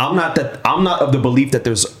not of the belief that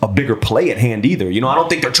there's a bigger play at hand either. You know, I don't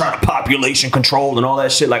think they're trying to population control and all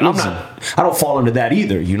that shit. Like I don't fall into that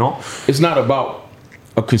either. You know, it's not about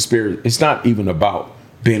a conspiracy. It's not even about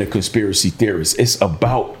being a conspiracy theorist. It's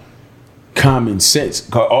about common sense.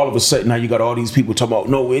 Cause all of a sudden now you got all these people talking about,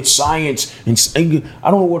 no, it's science. And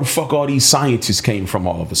I don't know where the fuck all these scientists came from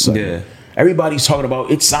all of a sudden. Everybody's talking about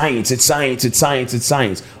it's science, it's science, it's science, it's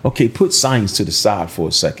science. Okay, put science to the side for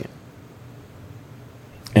a second.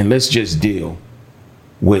 And let's just deal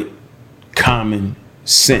with common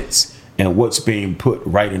sense and what's being put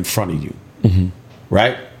right in front of you.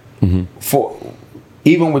 Right? For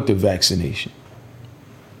even with the vaccination,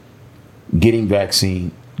 getting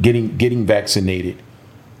vaccinated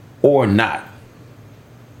or not.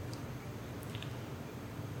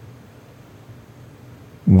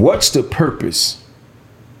 What's the purpose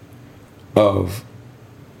of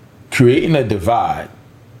creating a divide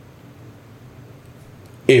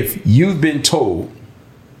if you've been told,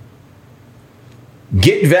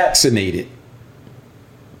 get vaccinated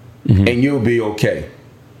and you'll be okay.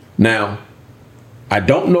 Now, I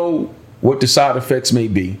don't know what the side effects may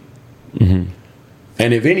be. And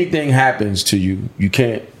if anything happens to you, you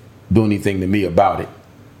can't do anything to me about it.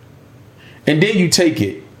 And then you take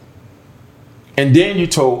it. And then you're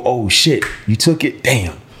told, oh shit, you took it?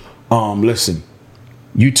 Damn. Listen,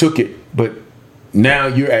 you took it, but now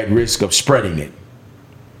you're at risk of spreading it.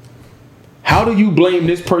 How do you blame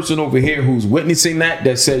this person over here who's witnessing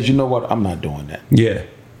that says, you know what, I'm not doing that? Yeah.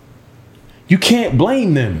 You can't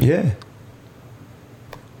blame them. Yeah.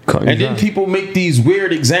 And then people make these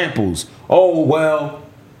weird examples. Oh, well,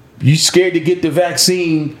 you scared to get the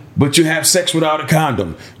vaccine, but you have sex without a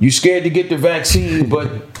condom. You scared to get the vaccine,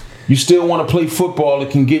 but you still want to play football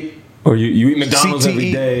and can get or you eat McDonald's CTE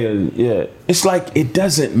every day. Yeah. It's like it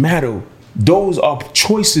doesn't matter. Those are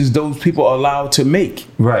choices those people are allowed to make.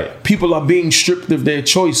 Right. People are being stripped of their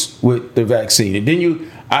choice with the vaccine. And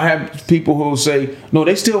then I have people who will say, no,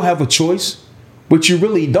 they still have a choice, but you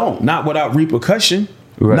really don't. Not without repercussion.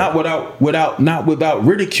 Right. Not without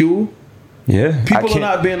ridicule. Yeah. People are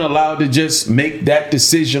not being allowed to just make that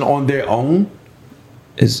decision on their own.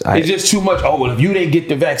 It's just too much. Oh, well, if you didn't get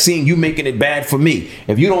the vaccine, you making it bad for me.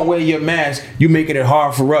 If you don't wear your mask, you making it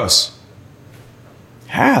hard for us.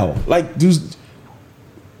 How? Like,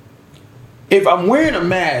 if I'm wearing a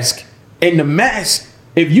mask and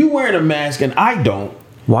if you wearing a mask and I don't,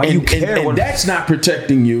 why you care? And that's not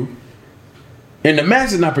protecting you. And the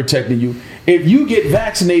mask is not protecting you. If you get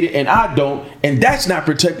vaccinated and I don't, and that's not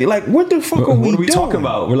protected, like what the fuck are we doing? What are we talking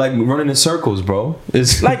about? We're like running in circles, bro.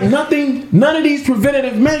 It's like none of these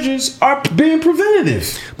preventative measures are being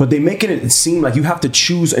preventative. But they making it seem like you have to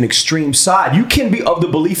choose an extreme side. You can be of the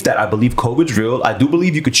belief that I believe COVID's real. I do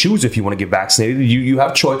believe you could choose if you want to get vaccinated. You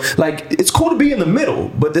have choice. Like, it's cool to be in the middle,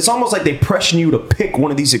 but it's almost like they pressure you to pick one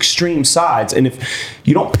of these extreme sides. And if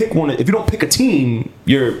you don't pick a team,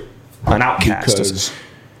 you're an outcast. Because,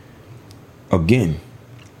 again,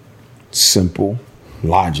 simple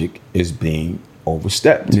logic is being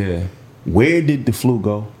overstepped. Yeah. Where did the flu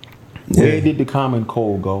go? Where did the common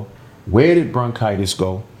cold go? Where did bronchitis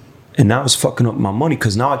go? And now it's fucking up my money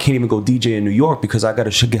because now I can't even go DJ in New York because I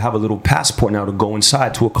should have a little passport now to go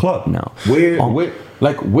inside to a club now.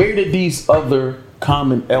 Where did these other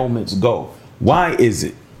common ailments go? Why is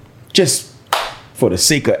it, just for the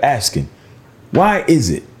sake of asking, why is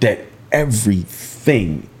it that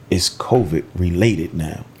everything is COVID related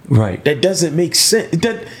now? Right. That doesn't make sense.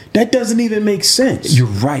 That doesn't even make sense. You're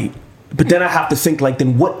right. But then I have to think, like,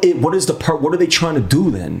 then what are they trying to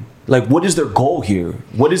do then? Like, what is their goal here?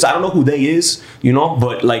 I don't know who they is,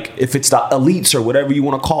 but like if it's the elites or whatever you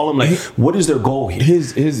want to call them, like what is their goal here?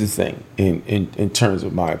 Here's the thing in terms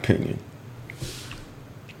of my opinion.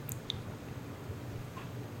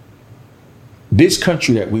 This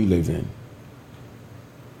country that we live in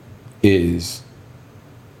is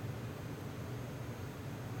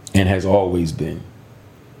and has always been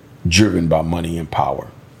driven by money and power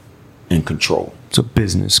and control. It's a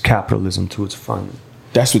business, capitalism to its finest.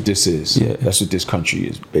 That's what this is. Yeah. That's what this country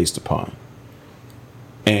is based upon.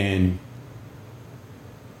 And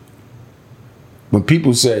when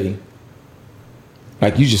people say,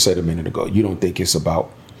 like you just said a minute ago, you don't think it's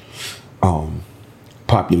about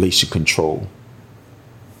population control.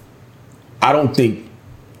 I don't think,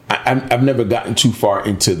 I've never gotten too far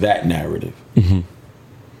into that narrative. Mm-hmm.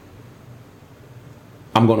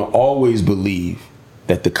 I'm going to always believe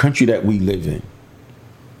that the country that we live in,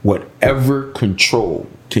 whatever control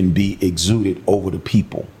can be exuded over the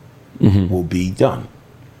people will be done.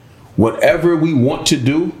 Whatever we want to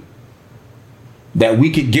do that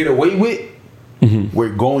we could get away with,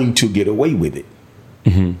 we're going to get away with it.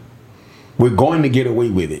 We're going to get away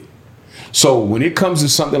with it. So when it comes to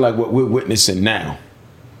something like what we're witnessing now,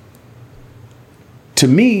 to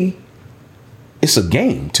me, it's a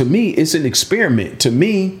game. To me, it's an experiment. To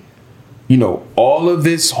me, all of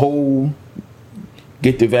this whole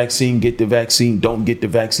get the vaccine, don't get the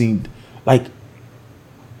vaccine, like,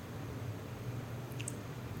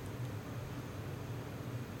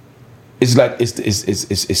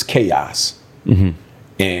 it's chaos.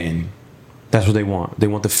 And that's what they want. They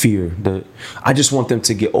want the fear. I just want them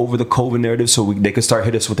to get over the COVID narrative so they can start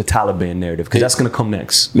hitting us with the Taliban narrative, because that's going to come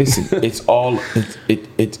next. Listen, it's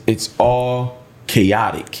all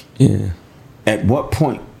chaotic. Yeah. At what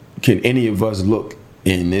point can any of us look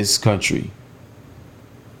in this country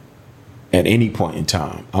at any point in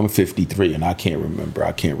time? I'm 53 and I can't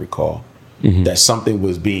recall that something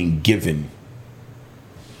was being given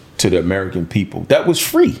to the American people that was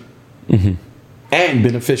free and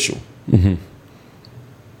beneficial.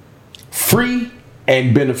 free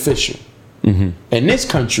and beneficial. In this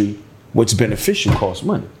country, what's beneficial costs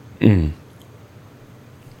money.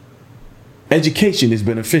 Education is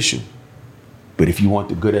beneficial. But if you want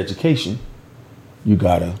the good education, you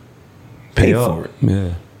gotta pay for it.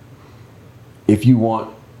 Yeah. If you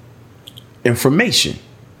want information,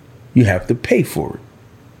 you have to pay for it.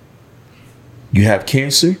 You have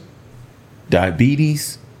cancer,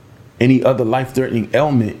 diabetes, any other life-threatening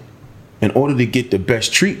ailment, in order to get the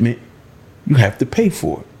best treatment, you have to pay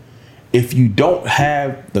for it. If you don't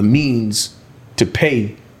have the means to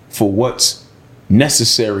pay for what's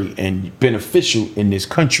necessary and beneficial in this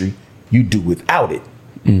country, you do without it.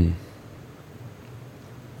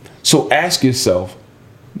 So ask yourself,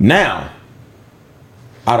 now,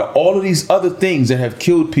 out of all of these other things that have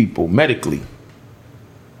killed people medically,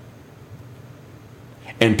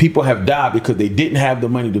 and people have died because they didn't have the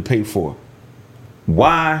money to pay for it,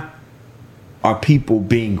 why are people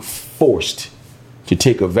being forced to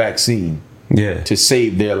take a vaccine to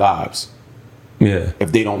save their lives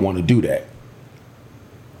if they don't want to do that?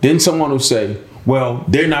 Then someone will say, well,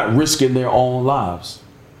 they're not risking their own lives.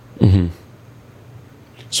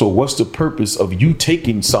 So what's the purpose of you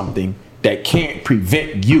taking something that can't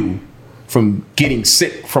prevent you from getting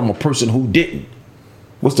sick from a person who didn't?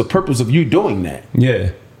 What's the purpose of you doing that?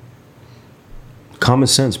 Yeah. Common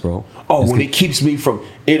sense, bro. Oh, well, it keeps me from,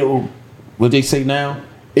 it'll, what they say now,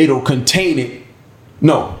 it'll contain it.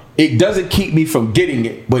 No, it doesn't keep me from getting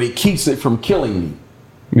it, but it keeps it from killing me.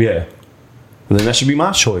 Yeah. Well, then that should be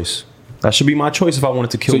my choice. That should be my choice if I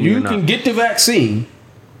wanted to kill me. So you can get the vaccine,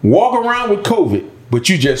 walk around with COVID, but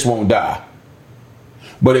you just won't die.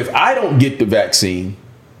 But if I don't get the vaccine,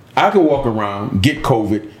 I can walk around, get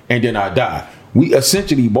COVID, and then I die. We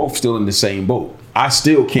essentially both still in the same boat. I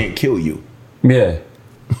still can't kill you. Yeah.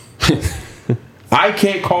 I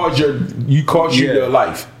can't cause you your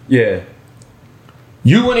life. Yeah.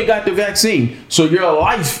 You went and got the vaccine, so your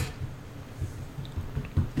life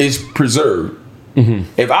is preserved.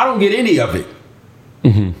 If I don't get any of it,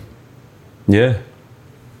 Yeah.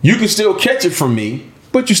 you can still catch it from me,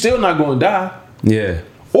 but you're still not going to die. Yeah.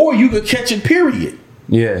 Or you could catch it, period.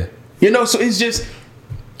 Yeah. You know, so it's just,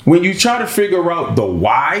 when you try to figure out the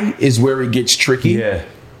why is where it gets tricky. Yeah.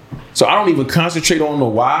 So I don't even concentrate on the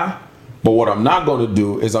why, but what I'm not going to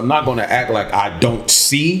do is I'm not going to act like I don't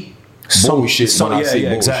see bullshit when I say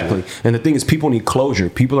bullshit. Exactly. And the thing is, people need closure.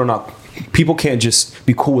 People can't just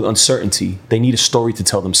be cool with uncertainty. They need a story to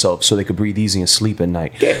tell themselves so they could breathe easy and sleep at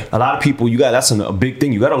night. Yeah. A lot of people, that's a big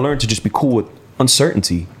thing. You got to learn to just be cool with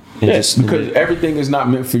uncertainty. Yes, because everything is not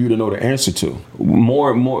meant for you to know the answer to.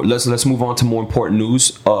 More. Let's move on to more important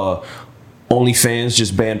news. OnlyFans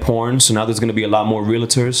just banned porn, so now there's going to be a lot more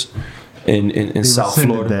realtors in South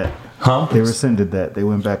Florida. That. Huh? They rescinded that. They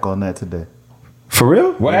went back on that today. For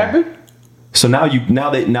real? What happened? So now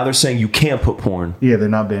they're saying you can't put porn. Yeah, they're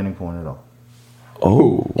not banning porn at all.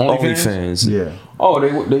 Oh, OnlyFans. Yeah. Oh,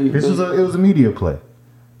 it was a media play.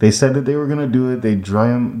 They said that they were gonna do it. They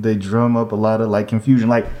drum up a lot of like confusion.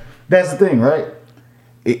 Like, that's the thing, right?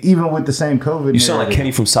 Even with the same COVID. You sound like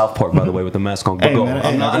Kenny from South Park, by the way, with the mask on. Hey, go. Man,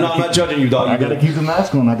 I'm not judging you, dog. I gotta keep the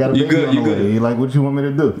mask on. I gotta. You good? You good? You like, what you want me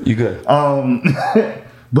to do? You good?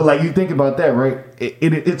 But like, you think about that, right?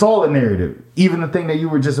 It's all a narrative. Even the thing that you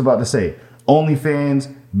were just about to say,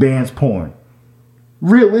 OnlyFans bans porn.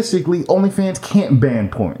 Realistically, OnlyFans can't ban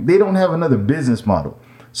porn. They don't have another business model.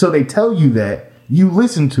 So they tell you that, you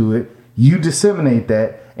listen to it, you disseminate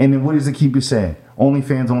that, and then what does it keep you saying?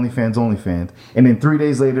 OnlyFans, OnlyFans, OnlyFans. And then 3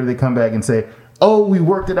 days later, they come back and say, oh, we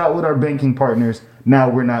worked it out with our banking partners. Now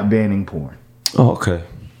we're not banning porn. Oh, okay.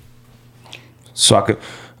 So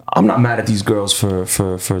I'm not mad at these girls for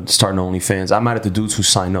starting OnlyFans. I'm mad at the dudes who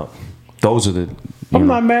sign up. Those are the... I'm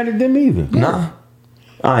not mad at them either. Nah,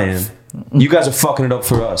 I am. You guys are fucking it up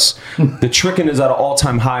for us. The tricking is at an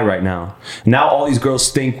all-time high right now. Now all these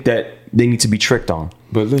girls think that they need to be tricked on.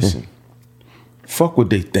 But listen, fuck what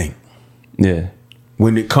they think. Yeah.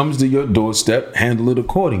 When it comes to your doorstep, handle it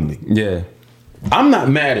accordingly. Yeah. I'm not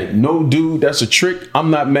mad at no dude that's a trick. I'm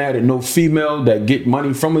not mad at no female that get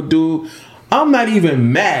money from a dude. I'm not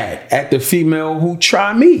even mad at the female who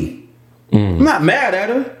try me. I'm not mad at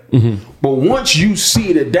her. But once you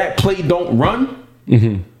see that play don't run,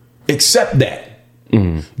 accept that.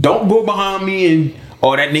 Don't go behind me and,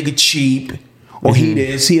 oh, that nigga cheap, or he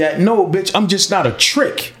this, he that. No, bitch, I'm just not a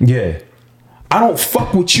trick. Yeah. I don't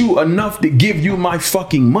fuck with you enough to give you my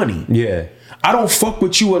fucking money. Yeah. I don't fuck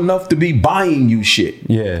with you enough to be buying you shit.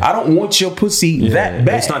 Yeah. I don't want your pussy that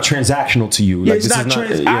bad. It's not transactional to you. Yeah, like, it's not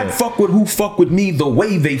I fuck with who fuck with me the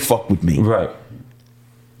way they fuck with me. Right.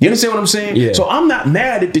 You understand what I'm saying? Yeah. So I'm not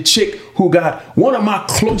mad at the chick who got one of my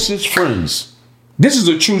closest friends. This is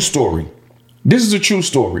a true story. This is a true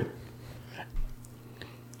story.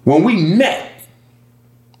 When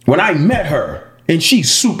I met her, and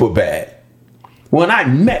she's super bad. When I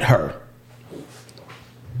met her,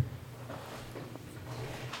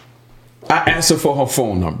 I asked her for her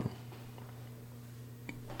phone number.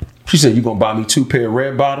 She said, "You gonna buy me 2 pair of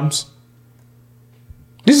red bottoms?"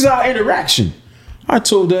 This is our interaction. I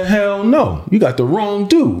told her, "Hell no, you got the wrong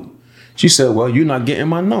dude." She said, "Well, you're not getting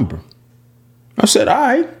my number." I said, "All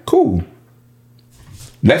right, cool."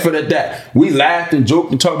 Left it at that. We laughed and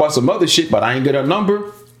joked and talked about some other shit, but I ain't get her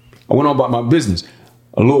number. I went on about my business.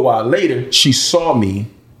 A little while later, she saw me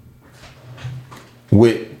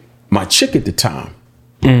with my chick at the time.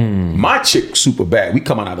 My chick, super bad. We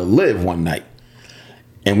coming out of Live one night,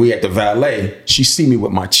 and we at the valet. She see me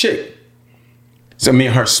with my chick. So me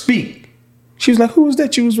and her speak. She was like, "Who was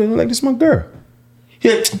that you was with?" I'm like, "This my girl."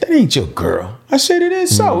 Yeah, "That ain't your girl." I said, "It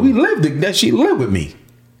is so. We lived that she lived with me."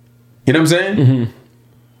 You know what I'm saying? Mm-hmm.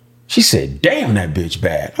 She said, "Damn, that bitch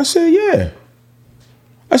bad." I said, "Yeah."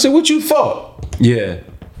 I said, "What you thought?" Yeah.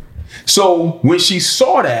 So when she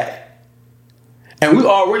saw that, and we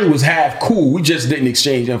already was half cool, we just didn't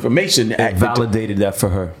exchange information. It validated that for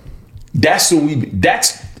her. That's the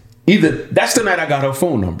night I got her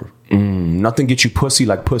phone number. Nothing gets you pussy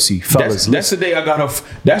like pussy, fellas. That's the day I got her.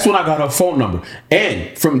 That's when I got her phone number.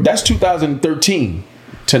 And that's 2013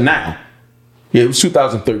 to now. Yeah, it was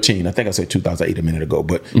 2013. I think I said 2008 a minute ago,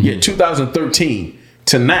 but yeah, 2013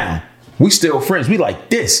 to now, we still friends. We like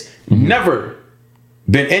this. Never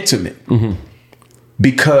been intimate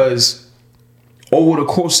because over the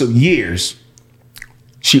course of years,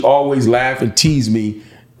 she always laughed and teased me.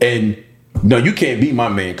 And no, you can't be my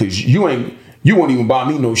man because you won't even buy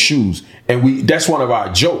me no shoes. And that's one of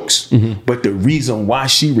our jokes. But the reason why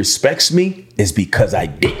she respects me is because I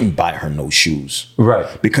didn't buy her no shoes. Right.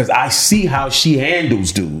 Because I see how she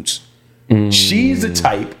handles dudes. She's the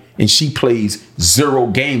type, and she plays zero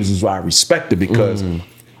games, is why I respect her. Because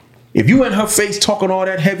if you in her face talking all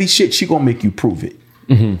that heavy shit, she gonna make you prove it.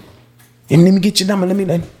 And let me get your number.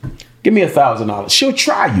 Give me $1,000. She'll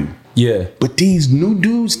try you. Yeah. But these new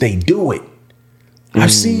dudes, they do it.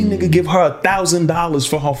 I've seen nigga give her $1,000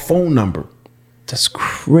 for her phone number. That's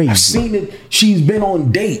crazy. I've seen it. She's been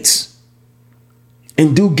on dates,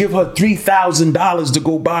 and dude give her $3,000 to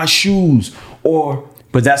go buy shoes.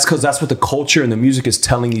 But that's because that's what the culture and the music is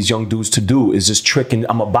telling these young dudes to do, is just tricking.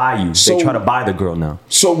 I'm gonna buy you. They try to buy the girl now.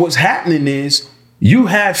 So what's happening is you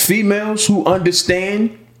have females who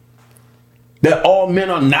understand that all men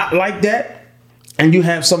are not like that, and you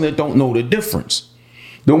have some that don't know the difference.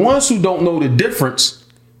 The ones who don't know the difference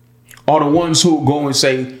are the ones who go and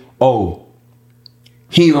say, "Oh,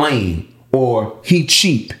 he lame," or "he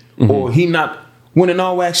cheap," or "he not," when in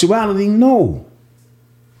all actuality, no,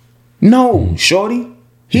 shorty,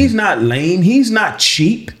 he's not lame, he's not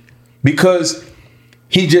cheap, because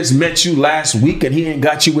he just met you last week and he ain't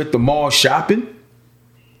got you at the mall shopping.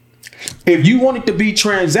 If you want it to be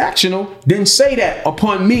transactional, then say that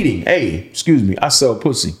upon meeting. "Hey, excuse me, I sell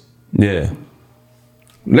pussy." Yeah.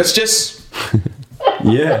 Let's just,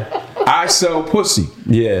 Yeah. I sell pussy.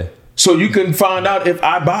 Yeah. So you can find out if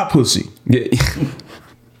I buy pussy. Yeah.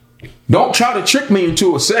 Don't try to trick me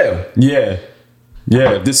into a sale. Yeah.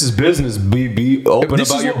 Yeah. If this is business, be open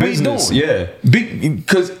about your business. Yeah.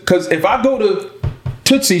 Because if I go to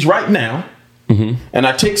Tootsie's right now and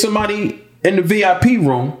I take somebody in the VIP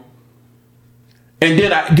room and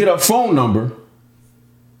then I get a phone number,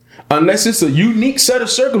 unless it's a unique set of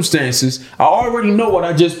circumstances, I already know what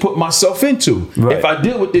I just put myself into. Right. If I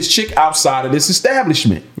deal with this chick outside of this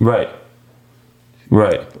establishment. Right.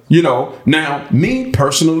 Right. You know, now me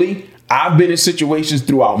personally, I've been in situations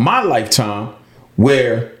throughout my lifetime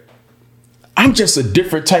where I'm just a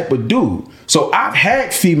different type of dude. So I've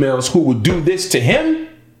had females who would do this to him,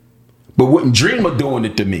 but wouldn't dream of doing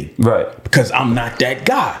it to me. Right. Because I'm not that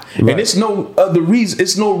guy. Right. And it's no other reason.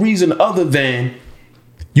 It's no reason other than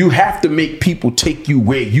you have to make people take you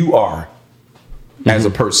where you are as a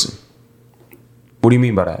person. What do you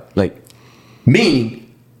mean by that? Like,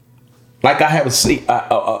 meaning, like I have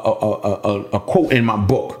a quote in my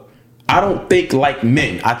book. I don't think like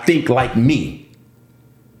men. I think like me.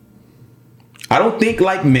 I don't think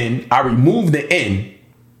like men. I remove the N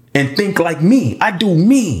and think like me. I do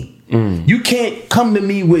me. You can't come to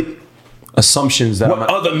me with assumptions that what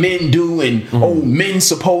other men do and men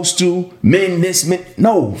supposed to, men this, men.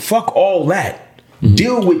 No, fuck all that.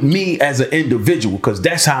 Deal with me as an individual, because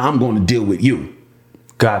that's how I'm going to deal with you.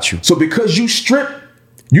 Got you. So because you strip,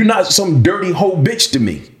 you're not some dirty hoe bitch to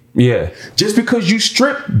me. Yeah. Just because you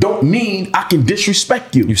strip don't mean I can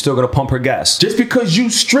disrespect you. You still gotta pump her gas. Just because you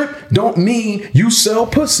strip don't mean you sell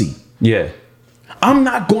pussy. Yeah. I'm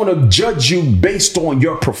not going to judge you based on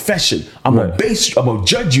your profession. I'm gonna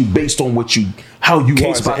judge you based on how you Case are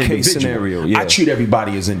as by an case individual. scenario, yeah. I treat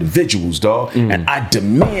everybody as individuals, dog, and I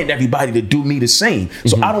demand everybody to do me the same.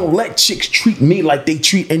 So I don't let chicks treat me like they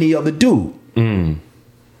treat any other dude.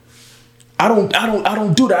 I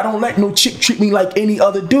don't do that. I don't let no chick treat me like any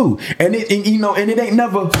other dude. And it ain't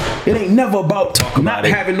never about not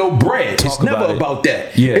having no bread. It's never about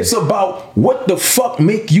that. Yeah. It's about what the fuck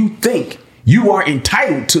make you think you are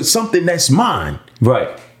entitled to something that's mine.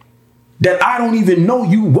 Right. That I don't even know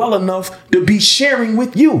you well enough to be sharing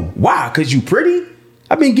with you. Why? Because you pretty?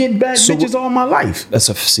 I've been getting bad bitches all my life. That's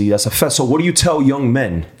a fact. So what do you tell young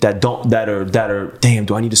men that are damn,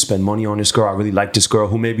 do I need to spend money on this girl? I really like this girl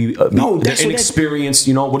who maybe they're inexperienced,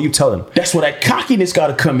 what do you tell them? That's where that cockiness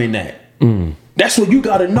gotta come in at. That's what you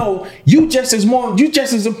gotta know. You just as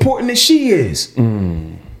important as she is.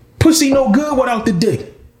 Pussy no good without the dick.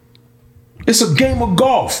 It's a game of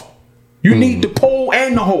golf. You need the pole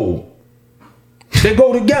and the hole. They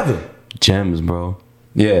go together. Gems, bro.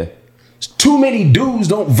 Yeah. Too many dudes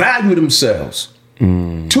don't value themselves.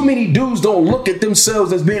 Too many dudes don't look at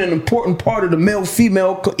themselves as being an important part of the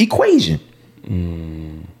male-female equation.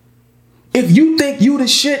 If you think you the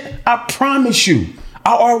shit, I promise you,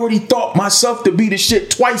 I already thought myself to be the shit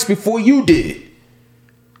twice before you did.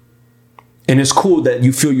 And it's cool that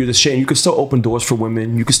you feel you're the shit. You can still open doors for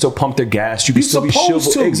women. You can still pump their gas. You can still be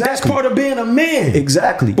chivalrous. Exactly. That's part of being a man.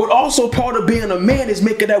 Exactly. But also part of being a man is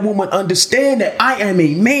making that woman understand that I am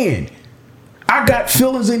a man. I got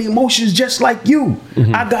feelings and emotions just like you.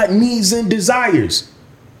 I got needs and desires.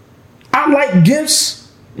 I like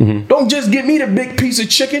gifts. Don't just give me the big piece of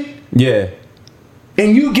chicken. Yeah.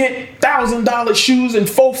 And you get $1,000 shoes and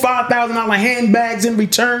 $5,000 handbags in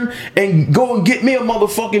return and go and get me a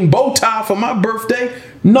motherfucking bow tie for my birthday.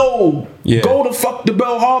 No. Yeah. Go to fuck the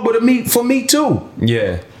Bell Harbor for me too.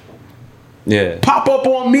 Yeah. Yeah. Pop up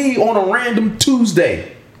on me on a random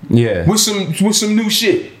Tuesday. Yeah. With some new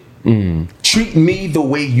shit. Treat me the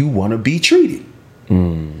way you want to be treated.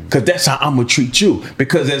 Because that's how I'm going to treat you.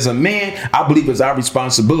 Because as a man, I believe it's our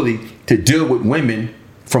responsibility to deal with women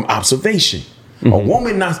from observation. A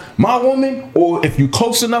woman, my woman, or if you're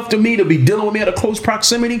close enough to me to be dealing with me at a close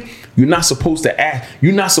proximity, you're not supposed to ask.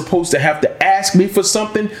 You're not supposed to have to ask me for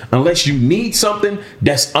something unless you need something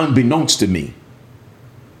that's unbeknownst to me.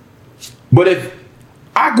 But if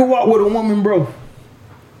I go out with a woman, bro,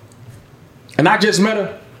 and I just met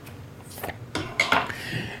her,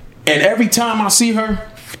 and every time I see her,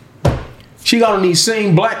 she got on these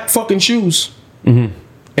same black fucking shoes and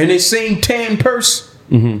this same tan purse.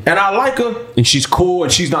 And I like her. And she's cool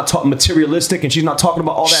and she's not talking materialistic and she's not talking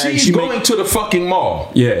about all that. She's going to the fucking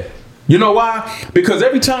mall. Yeah. You know why? Because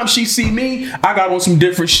every time she see me, I got on some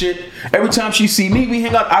different shit. Every time she see me, we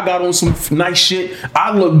hang out, I got on some nice shit.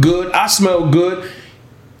 I look good. I smell good.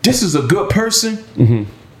 This is a good person.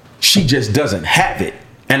 She just doesn't have it.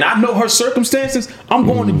 And I know her circumstances. I'm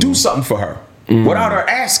going to do something for her without her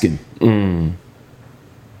asking.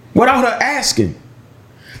 Without her asking.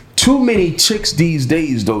 Too many chicks these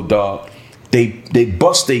days, though, dog, they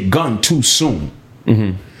bust their gun too soon.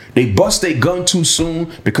 They bust their gun too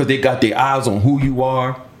soon because they got their eyes on who you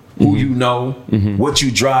are, who you know, what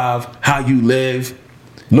you drive, how you live,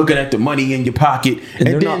 looking at the money in your pocket.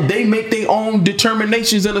 And then they make their own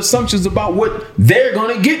determinations and assumptions about what they're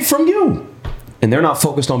going to get from you. And they're not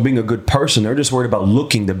focused on being a good person. They're just worried about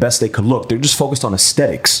looking the best they could look. They're just focused on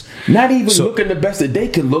aesthetics. Not even looking the best that they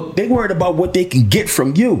can look. They worried about what they can get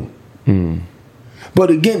from you. But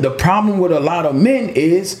again, the problem with a lot of men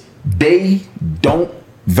is they don't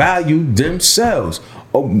value themselves.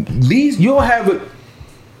 You'll have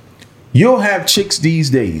chicks these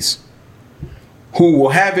days who will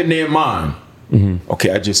have in their mind,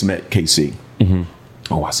 okay, I just met KC.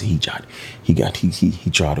 Oh, I see he tried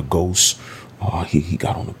a Ghost. He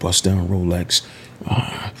got on a bust down Rolex.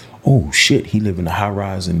 Oh shit, he live in a high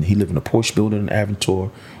rise and he live in a Porsche building in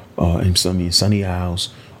Aventura, in Sunny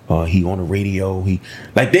Isles. He on the radio.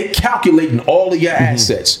 They calculating all of your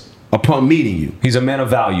assets upon meeting you. He's a man of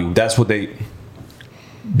value. That's what they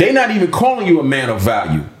not even calling you a man of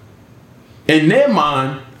value. In their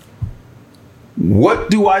mind,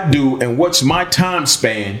 what do I do and what's my time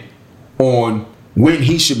span on when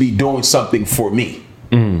he should be doing something for me?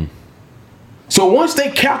 So once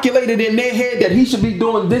they calculated in their head that he should be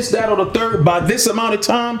doing this, that, or the third by this amount of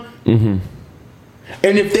time, and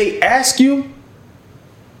if they ask you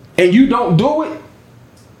and you don't do it,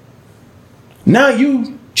 now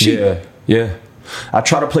you cheat. Yeah. I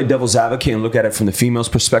try to play devil's advocate and look at it from the female's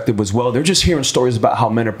perspective as well. They're just hearing stories about how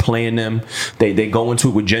men are playing them. They go into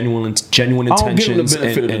it with genuine intentions. I don't give them the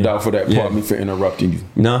benefit of the doubt for that part. Yeah. Me for interrupting you.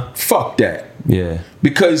 Nah. Fuck that. Yeah.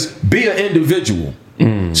 Because be an individual.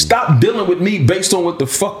 Stop dealing with me based on what the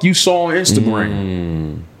fuck you saw on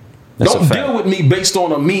Instagram. That's Don't a fact. deal with me based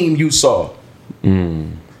on a meme you saw.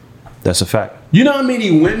 That's a fact. You know how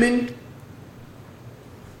many women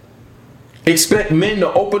expect men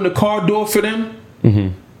to open the car door for them?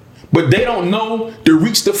 But they don't know to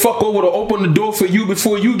reach the fuck over to open the door for you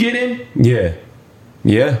before you get in? Yeah.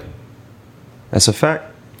 Yeah. That's a fact.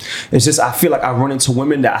 It's just I feel like I run into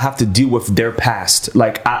women that I have to deal with their past.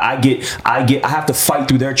 Like I have to fight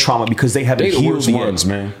through their trauma because they haven't They the healed worst yet. ones,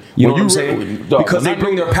 man. You know When what I'm you saying? really- dog, Because when they I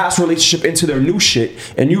bring know- their past relationship into their new shit,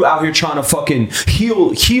 and you out here trying to fucking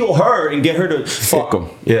heal her and get her to Fuck 'em.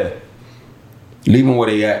 Yeah. Leave them where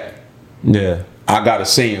they at. Yeah. I got a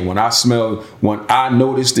saying, when I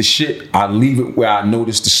notice the shit, I leave it where I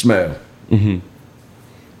notice the smell. Even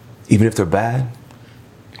if they're bad.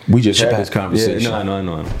 We just had this conversation. Yeah, no, I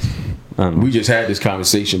know. We just had this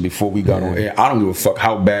conversation before we got on air. I don't give a fuck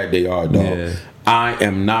how bad they are, dog. Yeah. I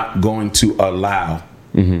am not going to allow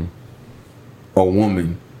a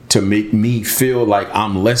woman to make me feel like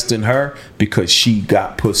I'm less than her because she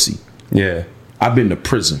got pussy. Yeah. I've been to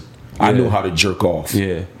prison. I Yeah. know how to jerk off.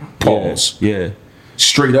 Yeah. Pause. Yeah.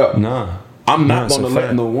 Straight up. Nah. I'm Nah, not it's going to a let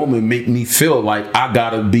fact. no woman make me feel like I got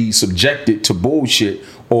to be subjected to bullshit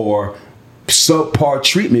or subpar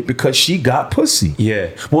treatment because she got pussy. Yeah.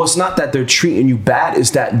 Well, it's not that they're treating you bad.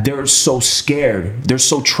 It's that they're so scared. They're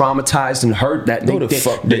so traumatized and hurt that No, the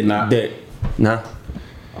fuck they not. Nah.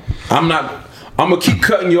 I'm gonna keep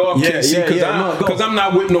cutting you off, Yeah, Casey, yeah, yeah, no, go. because I'm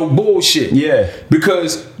not with no bullshit. Yeah.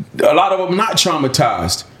 Because a lot of them not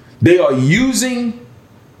traumatized. They are using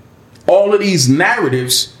all of these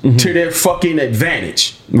narratives to their fucking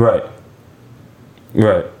advantage. Right.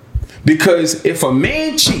 Right. Because if a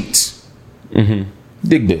man cheats,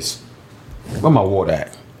 dig this. Where my water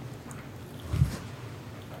at?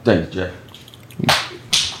 Thanks, Jack.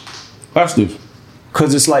 Watch this.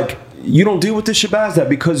 Because it's like, you don't deal with this Shabazz that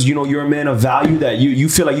because, you know, you're a man of value that you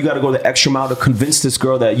feel like you got to go the extra mile to convince this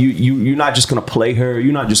girl that you're not just going to play her.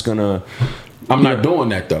 You're not just going to. I'm not doing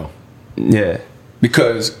that though. Yeah.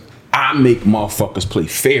 Because I make motherfuckers play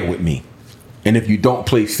fair with me. And if you don't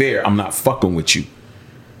play fair, I'm not fucking with you.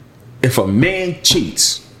 If a man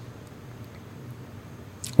cheats,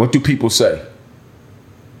 what do people say?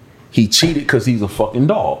 He cheated because he's a fucking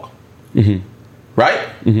dog. Right?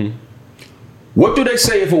 What do they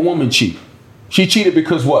say if a woman cheat? She cheated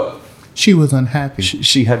because what? She was unhappy.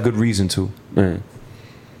 She had good reason to. Man.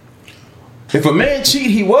 If a man cheat,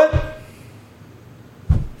 he what?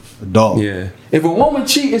 A dog. Yeah. If a woman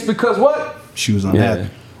cheat, it's because what? She was unhappy. Yeah.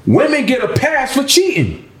 Women get a pass for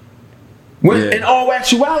cheating. When Yeah. in all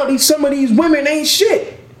actuality, some of these women ain't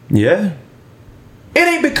shit. Yeah. It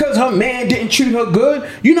ain't because her man didn't treat her good.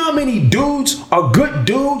 You know how many dudes are good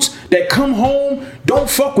dudes that come home, don't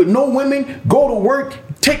fuck with no women, go to work,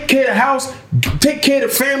 take care of the house, take care of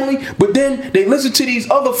the family, but then they listen to these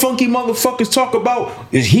other funky motherfuckers talk about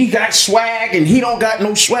is he got swag and he don't got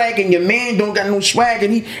no swag and your man don't got no swag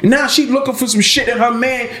and now she looking for some shit in her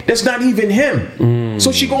man that's not even him.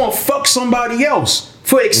 So she gonna fuck somebody else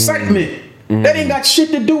for excitement. That ain't got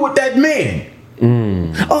shit to do with that man.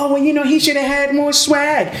 Oh, well, you know, he should have had more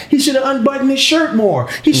swag. He should have unbuttoned his shirt more.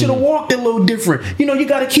 He should have walked a little different. You know, you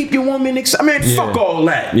got to keep your woman excited. Man, fuck all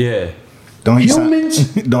that. Yeah. Don't he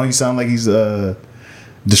Humans? don't he sound like he's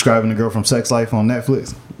describing the girl from Sex Life on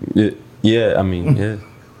Netflix? Yeah. I mean,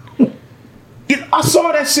 yeah. Yeah, I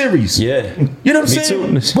saw that series. Yeah. You know what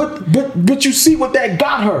I'm Me saying? too. But you see what that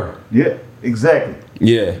got her. Yeah, exactly.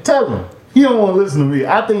 Yeah. Tell him. He don't want to listen to me.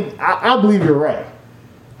 I think I believe you're right.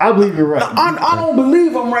 I believe you're right. I don't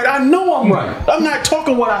believe I'm right. I know I'm right. I'm not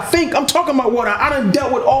talking what I think. I'm talking about what I done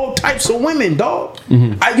dealt with all types of women, dog.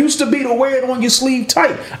 I used to be the wear it on your sleeve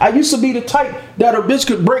type. I used to be the type that a bitch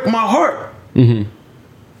could break my heart.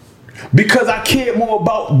 Because I cared more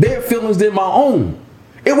about their feelings than my own.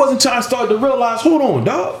 It wasn't until I started to realize, hold on,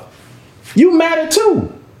 dog. You matter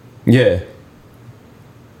too. Yeah.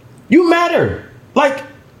 You matter. Like,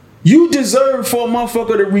 you deserve for a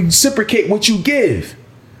motherfucker to reciprocate what you give.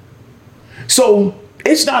 So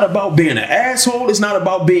it's not about being an asshole. It's not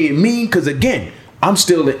about being mean. Because again, I'm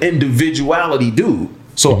still an individuality dude.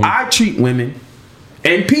 So I treat women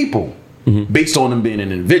and people based on them being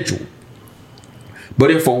an individual.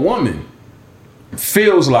 But if a woman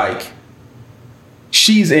feels like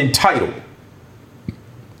she's entitled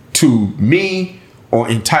to me or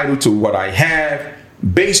entitled to what I have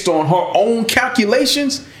based on her own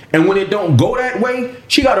calculations And when it don't go that way,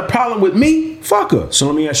 she got a problem with me. Fuck her. So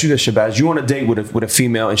let me ask you this, Shabazz. You on a date with a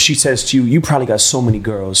female, and she says to you, "You probably got so many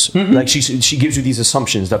girls." Like she gives you these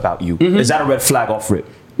assumptions about you. Is that a red flag off rip?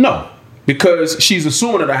 No, because she's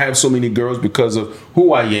assuming that I have so many girls because of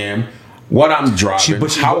who I am, what I'm driving,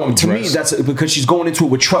 how I'm to dressed. me, that's because she's going into it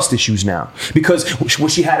with trust issues now. Because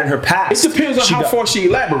what she had in her past. It depends on how far she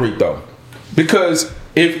elaborate, though. Because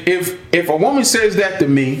if a woman says that to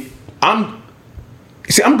me, I'm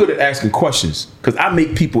good at asking questions because I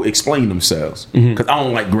make people explain themselves because I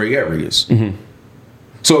don't like gray areas.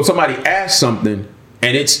 So if somebody asks something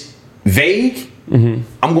and it's vague, I'm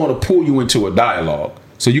going to pull you into a dialogue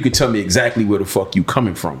so you can tell me exactly where the fuck you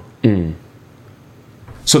coming from.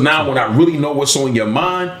 So now when I really know what's on your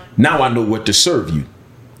mind, now I know what to serve you.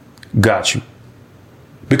 Got you.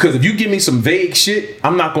 Because if you give me some vague shit,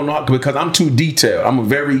 I'm not going to, because I'm too detailed. I'm a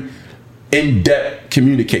very in-depth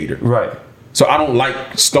communicator. Right. So I don't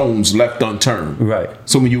like stones left unturned. Right.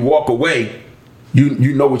 So when you walk away,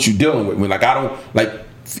 you know what you're dealing with. Like I don't like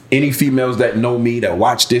any females that know me that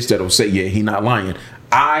watch this that'll say, yeah, he not lying.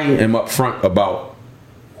 I am upfront about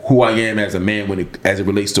who I am as a man as it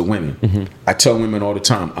relates to women. I tell women all the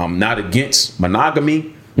time, I'm not against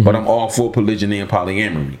monogamy, but I'm all for polygyny and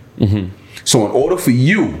polyamory. So in order for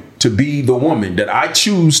you to be the woman that I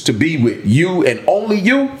choose to be with, you and only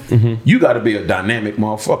you, you got to be a dynamic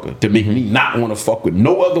motherfucker to make me not want to fuck with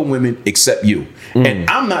no other women except you. And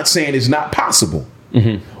I'm not saying it's not possible.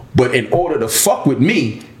 But in order to fuck with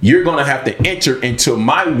me, you're going to have to enter into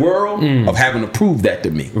my world of having to prove that to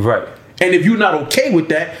me. Right. And if you're not okay with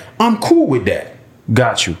that, I'm cool with that.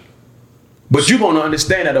 Got you. But you're going to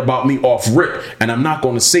understand that about me off rip. And I'm not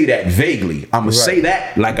going to say that vaguely. I'm going to say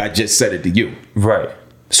that like I just said it to you. Right.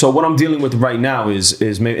 So what I'm dealing with right now is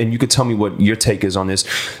maybe, and you could tell me what your take is on this.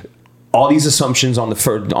 All these assumptions on the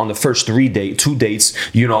first two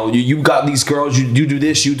dates, you know, you got these girls, you do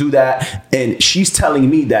this, you do that. And she's telling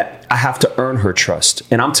me that I have to earn her trust.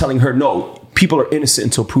 And I'm telling her, no, people are innocent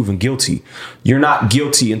until proven guilty. You're not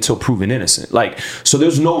guilty until proven innocent. Like, so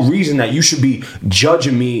there's no reason that you should be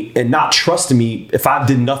judging me and not trusting me if I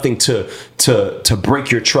did nothing to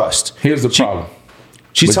break your trust. Here's the problem.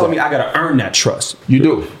 She's telling me I got to earn that trust. You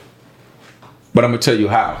do. But I'm going to tell you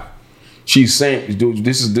how. She's saying, dude,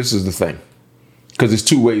 this is the thing. Because there's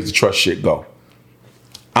two ways the trust shit go.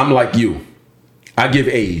 I'm like you. I give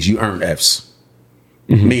A's, you earn F's.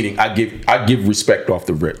 Meaning I give respect off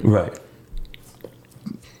the rip. Right.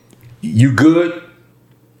 You good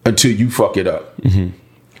until you fuck it up.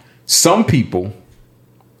 Some people,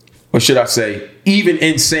 or should I say, even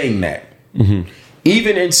in saying that,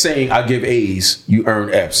 even in saying I give A's, you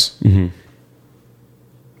earn F's.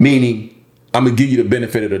 Meaning, I'm going to give you the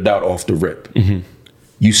benefit of the doubt off the rip.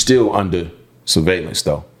 You still under surveillance,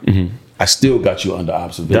 though. I still got you under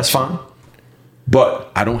observation. That's fine.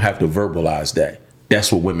 But I don't have to verbalize that.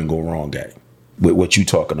 That's what women go wrong at, with what you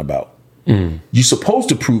talking about. You're supposed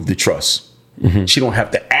to prove the trust. She don't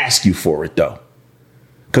have to ask you for it, though.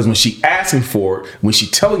 Because when she asking for it, when she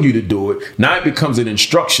telling you to do it, now it becomes an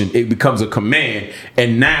instruction. It becomes a command.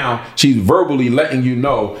 And now she's verbally letting you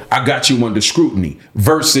know, I got you under scrutiny.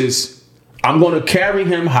 Versus, I'm going to carry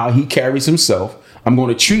him how he carries himself. I'm going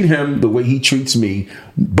to treat him the way he treats me.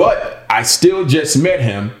 But I still just met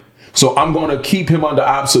him. So I'm going to keep him under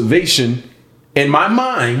observation in my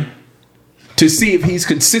mind to see if he's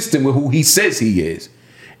consistent with who he says he is.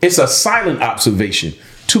 It's a silent observation.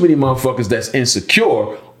 Too many motherfuckers that's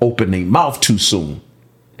insecure open their mouth too soon.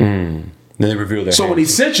 Then they reveal their So hand.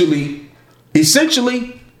 essentially,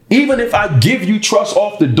 even if I give you trust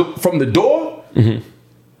off from the door,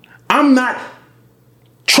 I'm not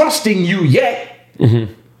trusting you yet.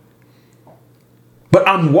 But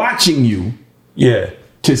I'm watching you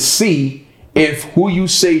to see if who you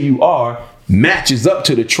say you are matches up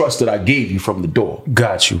to the trust that I gave you from the door.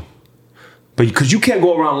 Got you. But because you can't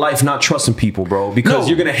go around life not trusting people, bro, because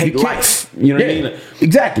you're gonna hate life. You know what I mean?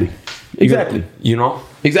 Exactly. You know?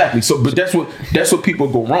 Exactly. So, but that's what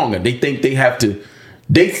people go wrong at. They think they have to.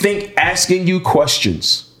 They think asking you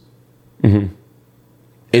questions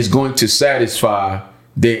is going to satisfy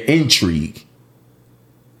their intrigue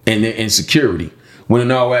and their insecurity. When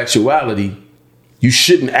in all actuality, you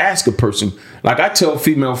shouldn't ask a person. Like I tell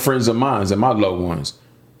female friends of mine and my loved ones,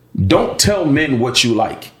 don't tell men what you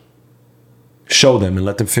like. Show them and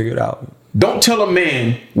let them figure it out. Don't tell a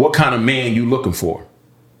man what kind of man you looking for.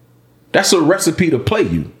 That's a recipe to play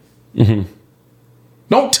you.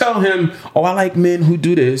 Don't tell him, oh, I like men who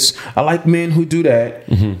do this. I like men who do that.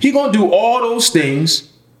 He gonna do all those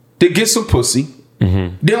things to get some pussy.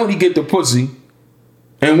 Then when he get the pussy,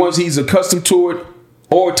 and once he's accustomed to it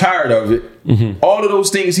or tired of it, all of those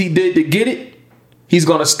things he did to get it, he's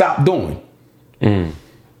going to stop doing.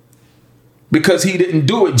 Because he didn't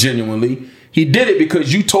do it genuinely. He did it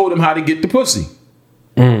because you told him how to get the pussy.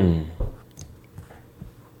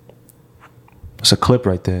 It's a clip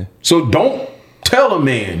right there. So don't tell a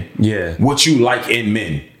man what you like in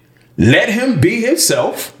men. Let him be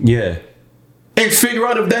himself. Yeah. And figure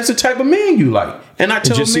out if that's the type of man you like. And I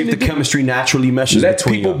tell just see if the chemistry naturally meshes let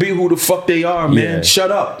between people you. be who the fuck they are, man. Yeah.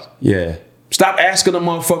 Shut up. Yeah. Stop asking a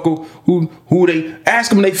motherfucker who they ask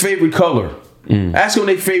them their favorite color. Ask them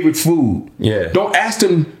their favorite food. Yeah. Don't ask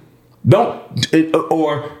them. Don't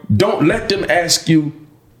let them ask you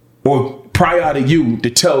or prior to you to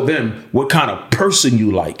tell them what kind of person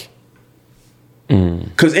you like.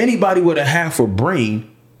 Because anybody with a half a brain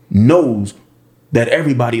knows that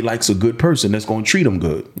everybody likes a good person that's going to treat them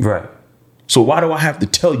good. Right. So why do I have to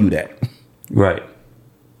tell you that? Right.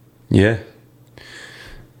 Yeah.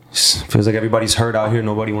 Feels like everybody's hurt out here.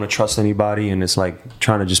 Nobody want to trust anybody, and it's like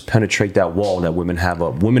trying to just penetrate that wall that women have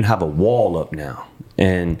up. Women have a wall up now,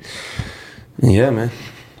 and yeah, man.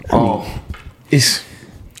 It's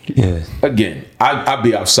again. I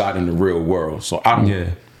be outside in the real world, so I don't. Yeah.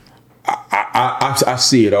 I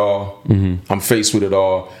see it all. I'm faced with it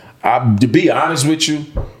all. To be honest with you,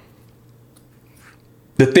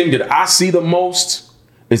 the thing that I see the most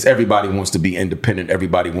is everybody wants to be independent.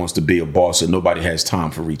 Everybody wants to be a boss, and nobody has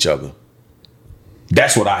time for each other.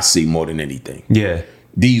 That's what I see more than anything. Yeah.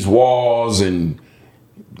 These walls and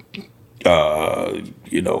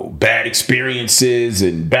bad experiences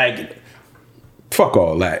and fuck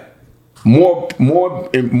all that. More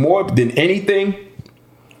than anything,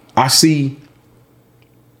 I see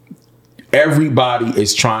everybody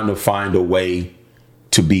is trying to find a way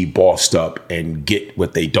to be bossed up and get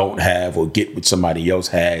what they don't have or get what somebody else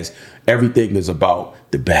has. Everything is about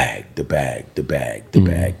the bag.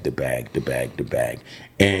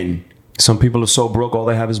 And some people are so broke, all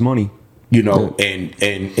they have is money. And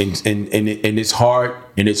it's hard,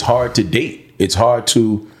 and it's hard to date. It's hard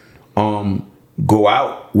to go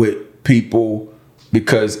out with people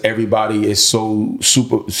because everybody is so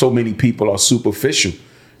many people are superficial.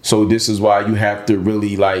 So this is why you have to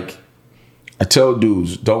really I tell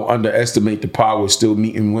dudes, don't underestimate the power of still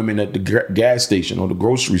meeting women at the gas station or the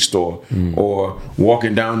grocery store or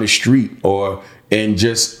walking down the street or in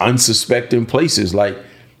just unsuspecting places. Like,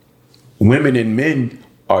 women and men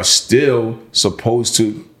are still supposed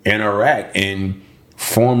to interact and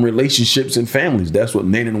form relationships and families. That's what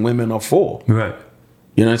men and women are for. Right.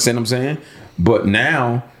 You understand what I'm saying? But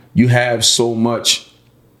now you have so much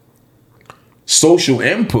social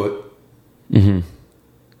input.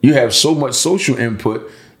 You have so much social input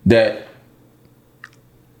that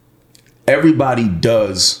everybody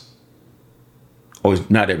does, or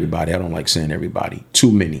not everybody, I don't like saying everybody,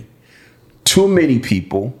 too many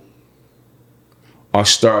people are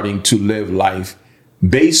starting to live life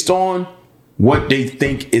based on what they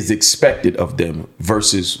think is expected of them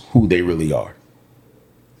versus who they really are.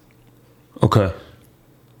 Okay.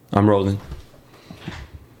 I'm rolling.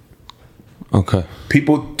 Okay.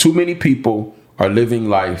 Too many people are living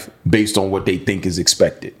life based on what they think is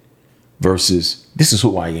expected versus this is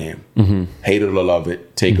who I am. Hate it or love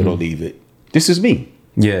it, take it or leave it. This is me.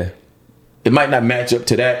 Yeah. It might not match up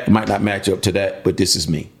to that. It might not match up to that, but this is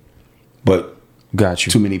me. But got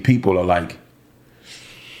you. Too many people are like,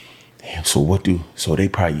 damn,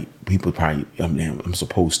 people probably, I'm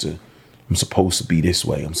supposed to be this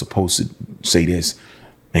way. I'm supposed to say this,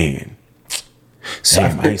 man. So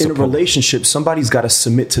in a relationship, somebody's got to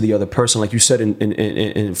submit to the other person, like you said.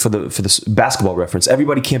 In for the basketball reference,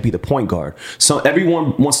 everybody can't be the point guard. So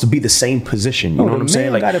everyone wants to be the same position. You know what I'm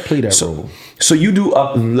saying? Like, got to play that role. So you do.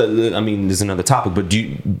 I mean, there's another topic, but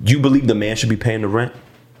do you believe the man should be paying the rent?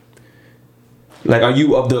 Like, are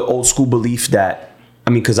you of the old school belief that? I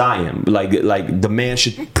mean, because I am like the man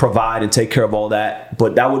should provide and take care of all that,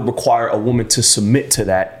 but that would require a woman to submit to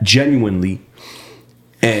that genuinely.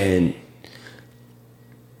 And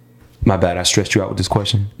my bad, I stressed you out with this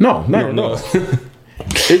question. No. None of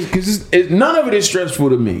it is stressful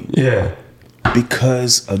to me. Yeah.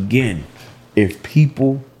 Because, again, if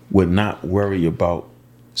people would not worry about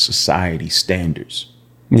society standards.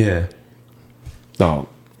 Yeah. Dog,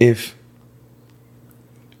 if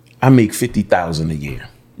I make $50,000 a year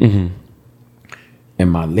and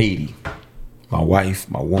my lady, my wife,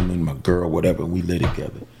 my woman, my girl, whatever, we live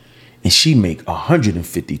together, and she make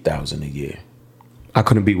 $150,000 a year. I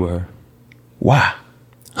couldn't be with her. Why?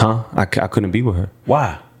 Huh? I couldn't be with her.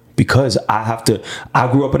 Why? Because I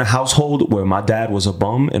grew up in a household where my dad was a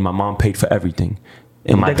bum and my mom paid for everything.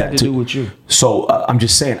 and my What that dad got to too. do with you? So I'm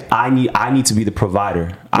just saying, I need to be the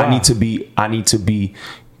provider. Wow. I need to be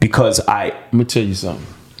because Let me tell you something.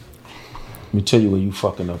 Let me tell you where you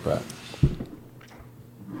fucking up at.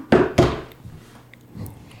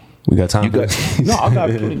 we got time. You got no, I got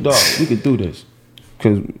plenty, dog. We can do this.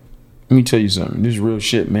 Cause let me tell you something. This is real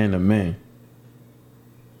shit, man to man.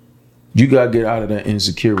 You gotta get out of that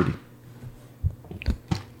insecurity.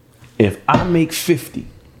 If I make 50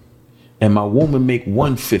 and my woman make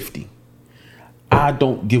 150, I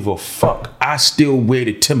don't give a fuck. I still wear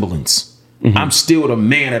the Timberlands. I'm still the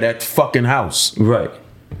man of that fucking house. Right.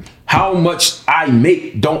 How much I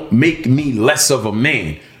make don't make me less of a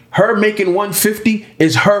man. Her making 150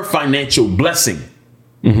 is her financial blessing.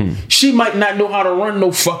 She might not know how to run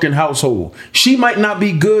no fucking household. She might not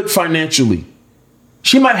be good financially.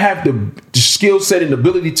 She might have the skill set and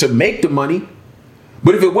ability to make the money.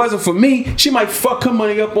 But if it wasn't for me, she might fuck her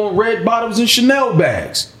money up on red bottoms and Chanel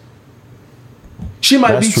bags. She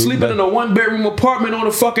might That's be true, sleeping but- in a 1-bedroom apartment on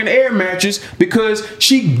a fucking air mattress because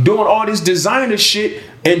she doing all this designer shit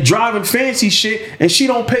and driving fancy shit and she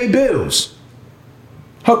don't pay bills.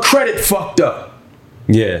 Her credit fucked up.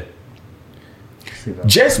 Yeah.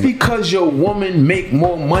 Just because your woman make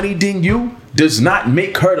more money than you does not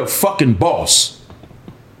make her the fucking boss.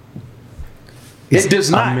 It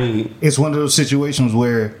does not. I mean, It's one of those situations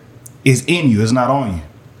where it's in you, it's not on you.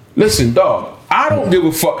 Listen, dog, I don't give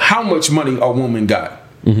a fuck how much money a woman got.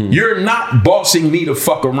 You're not bossing me to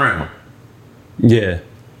fuck around. yeah.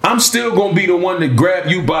 I'm still gonna be the one to grab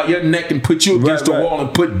you by your neck and put you against the right. wall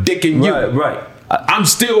and put dick in you. Right.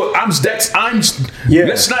 Yeah.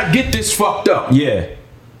 Let's not get this fucked up. Yeah.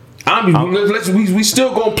 We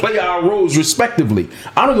still gonna play our roles respectively.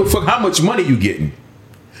 I don't give a fuck how much money you getting.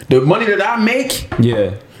 The money that I make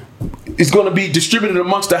Yeah. is gonna be distributed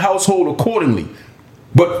amongst the household accordingly.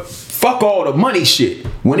 But fuck all the money shit.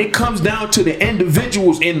 When it comes down to the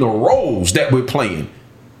individuals in the roles that we're playing,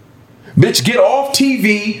 bitch, get off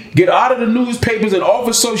TV, get out of the newspapers and off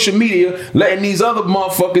of social media, letting these other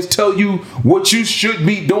motherfuckers tell you what you should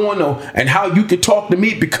be doing and how you can talk to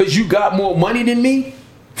me because you got more money than me.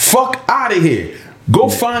 Fuck out of here. Go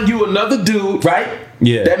find you another dude, right?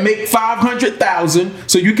 Yeah. That make 500,000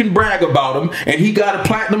 so you can brag about him, and he got a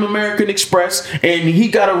Platinum American Express, and he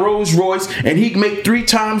got a Rolls Royce, and he make 3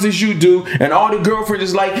 times as you do, and all the girlfriends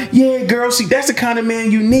is like, yeah, girl, see, that's the kind of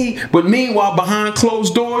man you need. But meanwhile, behind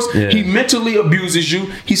closed doors, he mentally abuses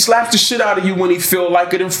you. He slaps the shit out of you when he feel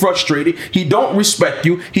like it and frustrated. He don't respect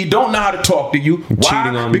you. He don't know how to talk to you. Why?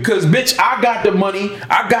 Cheating on you. Because, bitch, I got the money.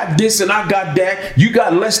 I got this and I got that. You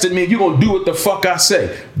got less than me. You gonna do what the fuck I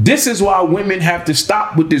say. This is why women have to stop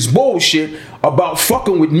with this bullshit about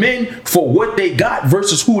fucking with men for what they got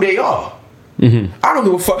versus who they are. I don't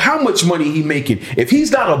give a fuck how much money he making. If he's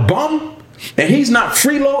not a bum and he's not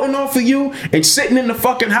freeloading off of you and sitting in the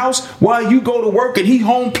fucking house while you go to work and he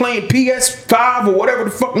home playing PS5 or whatever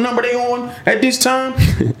the fuck number they on at this time.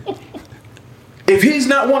 If he's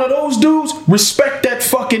not one of those dudes, respect that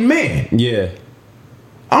fucking man. Yeah.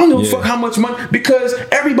 I don't give a fuck how much money, because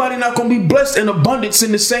everybody not gonna be blessed in abundance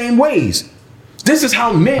in the same ways. This is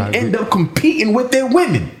how men end up competing with their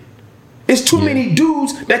women. It's too many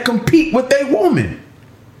dudes that compete with their woman.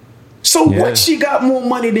 So what? She got more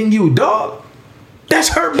money than you, dog. That's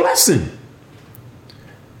her blessing.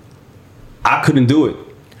 I couldn't do it.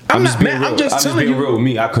 I'm just not, being man. real. I'm just telling being you. real with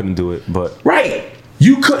me. I couldn't do it, but Right.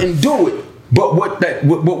 You couldn't do it. But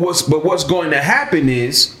what's going to happen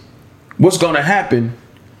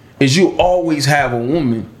is you always have a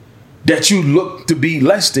woman that you look to be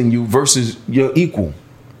less than you versus your equal.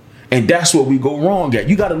 And that's where we go wrong at.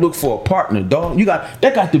 You got to look for a partner, dog.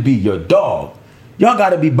 That got to be your dog. Y'all got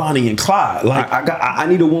to be Bonnie and Clyde. Like I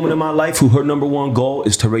need a woman in my life who her number one goal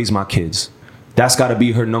is to raise my kids. That's got to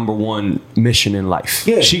be her number one mission in life.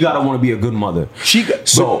 Yeah. She got to want to be a good mother.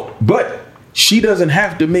 But she doesn't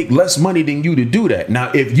have to make less money than you to do that.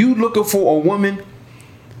 Now, if you looking for a woman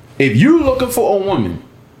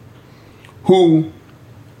who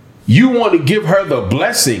you want to give her the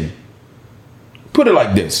blessing, put it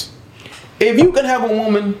like this. If you can have a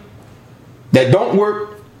woman that don't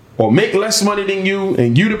work or make less money than you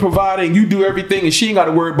and you the provider and you do everything and she ain't got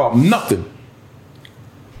to worry about nothing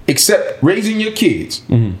except raising your kids.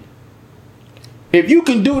 If you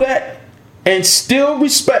can do that and still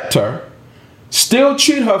respect her, still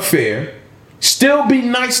treat her fair, still be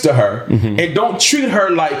nice to her, and don't treat her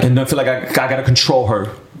like... And I feel like I got to control her.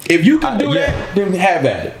 If you can do that, then have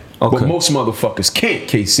at it. Okay. But most motherfuckers can't,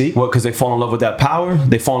 KC. What, because they fall in love with that power?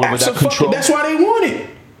 They fall in love with that control? That's why they want it.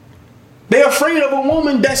 They're afraid of a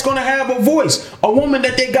woman that's going to have a voice. A woman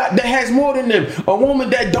that they got that has more than them. A woman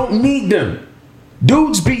that don't need them.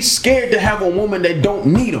 Dudes be scared to have a woman that don't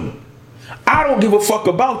need them. I don't give a fuck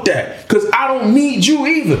about that because I don't need you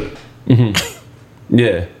either.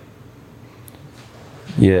 Yeah.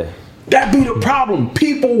 Yeah. That be the problem.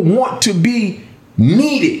 People want to be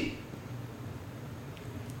needed.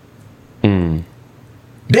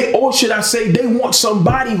 Or should I say, they want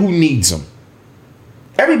somebody who needs them.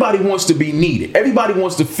 Everybody wants to be needed. Everybody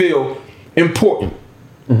wants to feel important.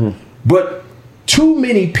 But too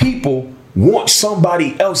many people want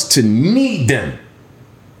somebody else to need them.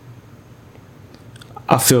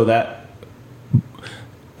 I feel that.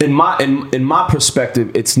 In my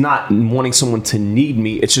perspective, it's not wanting someone to need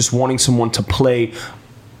me. It's just wanting someone to play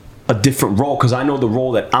a different role, because I know the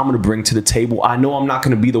role that I'm going to bring to the table. I know I'm not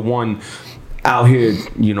going to be the one out here,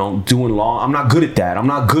 doing law. I'm not good at that. I'm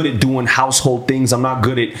not good at doing household things. I'm not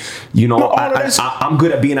good at, I'm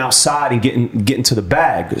good at being outside and getting to the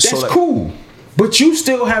bag. That's cool. But you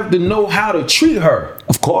still have to know how to treat her.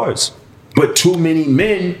 Of course. But too many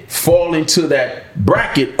men fall into that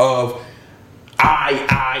bracket of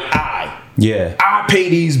I. Yeah. I pay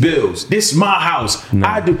these bills. This is my house. No.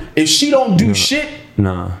 I do. If she don't do shit,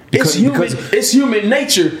 nah. It's human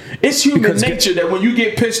nature. It's human nature that when you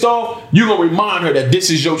get pissed off, you're gonna remind her that this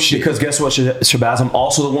is your shit. Because guess what, Shabazz? I'm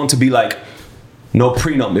also the one to be like, no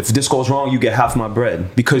prenup. If this goes wrong, you get half my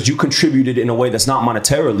bread, because you contributed in a way that's not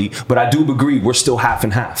monetarily. But I do agree, we're still half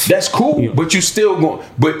and half. That's cool. But you still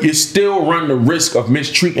run the risk of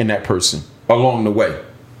mistreating that person along the way.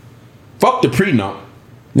 Fuck the prenup.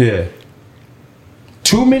 Yeah.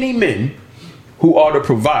 Too many men who are the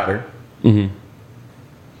provider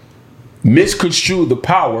misconstrue the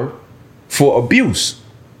power for abuse,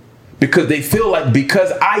 because they feel like,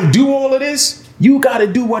 because I do all of this, you got to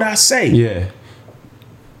do what I say. Yeah.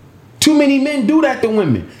 Too many men do that to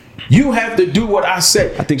women. You have to do what I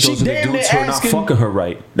say. I think those are the dudes who are not fucking her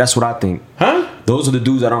right. That's what I think. Huh? Those are the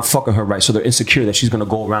dudes that aren't fucking her right. So they're insecure that she's going to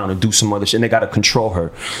go around and do some other shit, and they got to control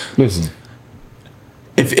her. Listen.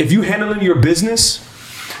 If you handling your business,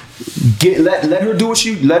 let her do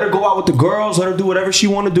let her go out with the girls, let her do whatever she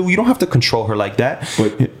want to do. You don't have to control her like that.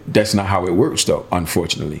 But that's not how it works, though,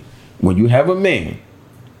 unfortunately. When you have a man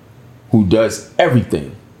who does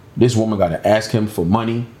everything, this woman got to ask him for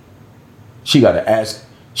money. She got to ask.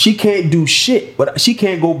 She can't do shit, but she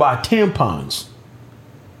can't go buy tampons.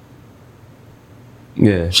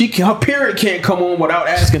 Yeah. Her period can't come on without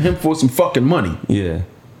asking him for some fucking money. Yeah.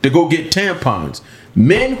 To go get tampons.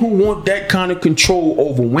 Men who want that kind of control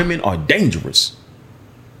over women are dangerous.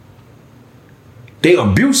 They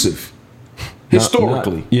abusive.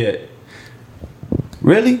 Historically. Yeah.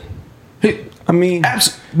 Really? I mean,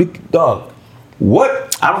 dog.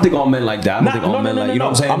 What? I don't think all men like that. I don't think all men like, you know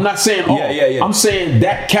what I'm saying? I'm not saying all. Yeah. I'm saying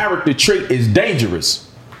that character trait is dangerous.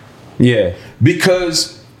 Yeah.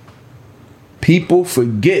 Because people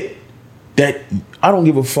forget that I don't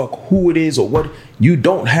give a fuck who it is or what. You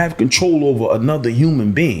don't have control over another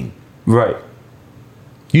human being. Right.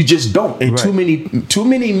 You just don't. And right. too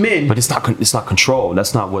many men. But it's not control.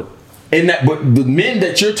 That's not what. But the men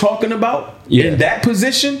that you're talking about in that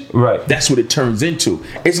position, right? That's what it turns into.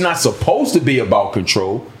 It's not supposed to be about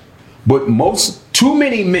control, but too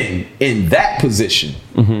many men in that position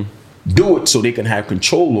do it so they can have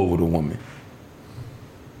control over the woman.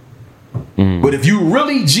 But if you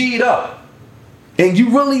really G'd up and you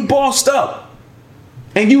really bossed up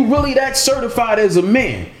and you really that certified as a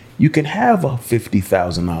man, you can have a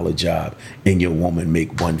 $50,000 job and your woman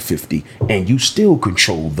make $150 and you still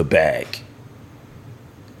control the bag.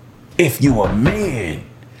 If you a man,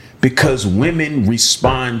 because women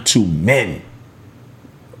respond to men.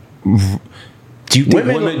 Do you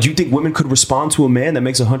think women could respond to a man that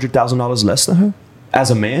makes $100,000 less than her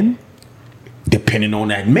as a man? Depending on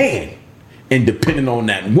that man and depending on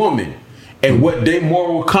that woman and what their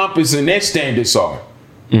moral compass and their standards are.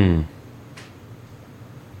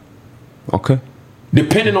 Okay.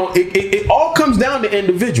 Depending on it all comes down to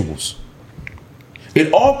individuals.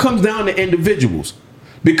 It all comes down to individuals,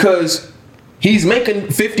 because he's making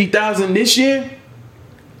 $50,000 this year.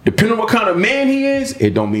 Depending on what kind of man he is,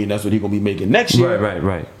 it don't mean that's what he's gonna be making next year.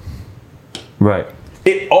 Right.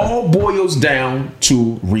 It all boils down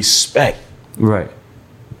to respect. Right.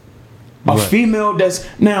 A female that's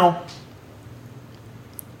now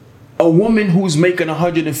a woman who's making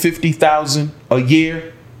 $150,000 a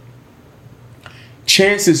year.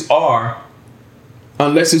 Chances are,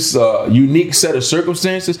 unless it's a unique set of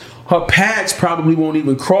circumstances, her paths probably won't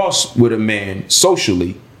even cross with a man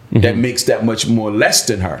socially that makes that much more less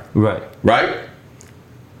than her. Right?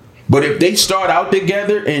 But if they start out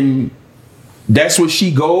together and that's where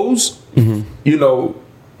she goes,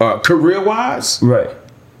 career-wise, right,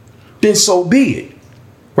 then so be it.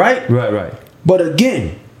 Right? Right. But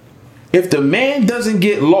again, if the man doesn't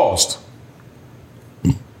get lost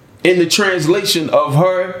in the translation of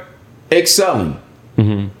her excelling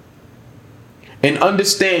and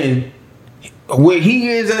understand where he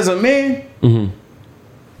is as a man,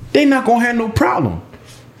 they're not going to have no problem.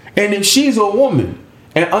 And if she's a woman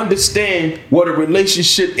and understand what a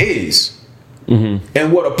relationship is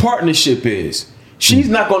and what a partnership is, she's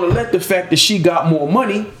not going to let the fact that she got more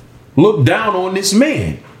money look down on this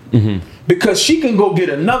man. Because she can go get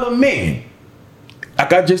another man,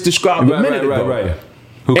 like I just described a minute ago. Right.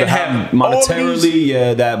 Who can have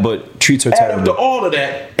monetarily, but treats her terribly. After all of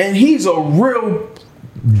that, and he's a real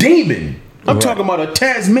demon. I'm talking about a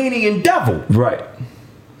Tasmanian devil. Right.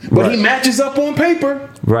 But he matches up on paper.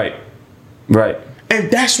 Right. And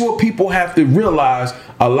that's what people have to realize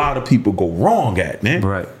a lot of people go wrong at, man.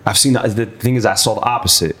 Right. I've seen that. The thing is, I saw the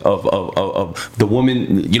opposite of the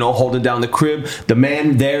woman, holding down the crib, the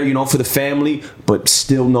man there, for the family, but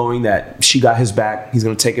still knowing that she got his back. He's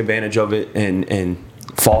going to take advantage of it and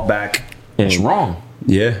fall back. And, that's wrong.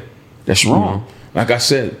 Yeah. That's wrong. Like I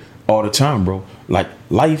said all the time, bro, like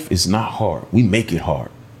life is not hard. We make it hard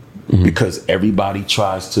because everybody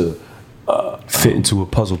tries to fit into a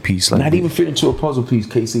puzzle piece. Not even fit into a puzzle piece,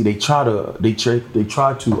 KC. They try to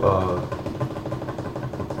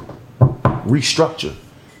restructure.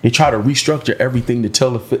 They try to restructure everything to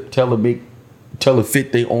tell it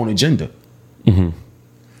fit their own agenda.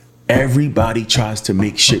 Everybody tries to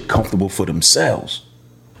make shit comfortable for themselves.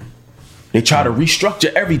 They try to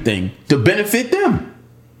restructure everything to benefit them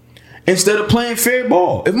instead of playing fair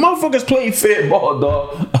ball. If motherfuckers played fair ball,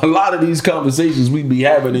 dog, a lot of these conversations we'd be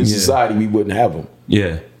having in society, we wouldn't have them.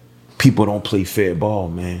 Yeah. People don't play fair ball,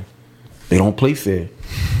 man. They don't play fair.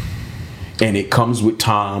 And it comes with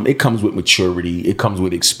time. It comes with maturity. It comes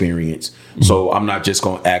with experience. So I'm not just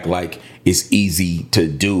going to act like it's easy to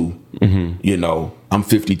do. I'm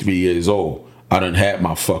 53 years old. I done had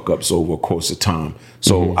my fuck ups over a course of time.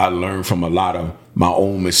 So I learned from a lot of my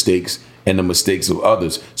own mistakes and the mistakes of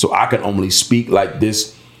others. So I can only speak like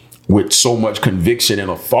this with so much conviction and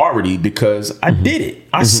authority because I did it.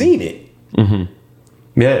 I seen it.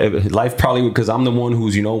 Yeah, life probably, because I'm the one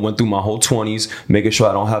who's, went through my whole 20s, making sure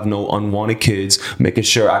I don't have no unwanted kids, making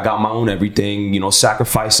sure I got my own everything,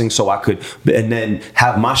 sacrificing so I could, and then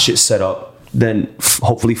have my shit set up, then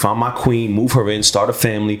hopefully find my queen, move her in, start a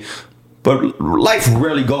family. But life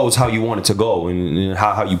rarely goes how you want it to go and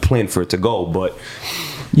how you plan for it to go. But,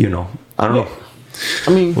 I don't know.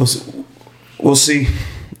 I mean, we'll see.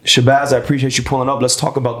 Shabazz, I appreciate you pulling up. Let's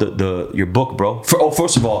talk about your book, bro.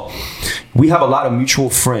 First of all, we have a lot of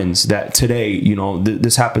mutual friends that today,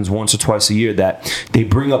 this happens once or twice a year, that they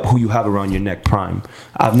bring up who you have around your neck, Prime.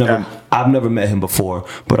 I've never met him before,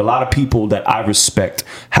 but a lot of people that I respect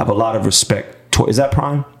have a lot of respect toward. Is that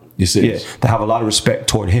Prime? Yes, it is. They have a lot of respect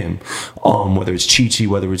toward him. Whether it's Chi-Chi,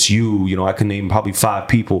 whether it's you, I can name probably 5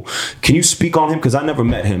 people. Can you speak on him? Because I never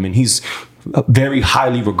met him, and he's very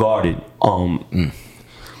highly regarded.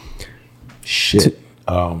 Shit.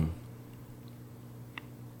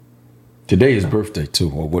 Today is birthday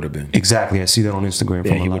too, or would have been. Exactly. I see that on Instagram.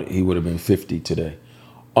 Yeah, he would have been 50 today.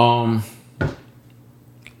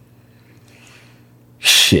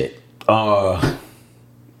 Shit. Prime.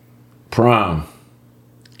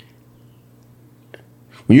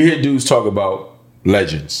 When you hear dudes talk about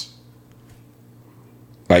legends,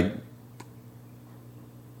 like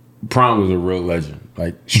Prime was a real legend,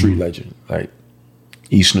 like street legend, like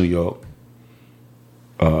East New York.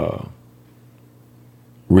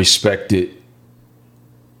 Respected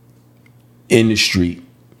in the street,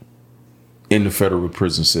 in the federal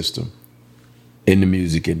prison system, in the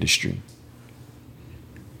music industry.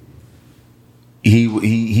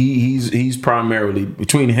 He's primarily,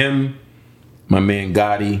 between him, my man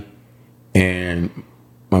Gotti, and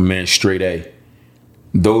my man Straight A.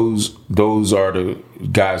 Those are the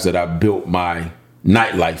guys that I built my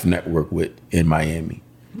nightlife network with in Miami,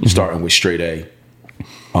 starting with Straight A.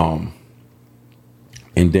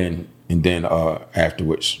 And then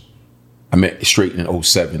afterwards, I met Straight in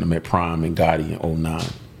 2007. I met Prime and Gotti in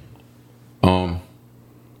 2009.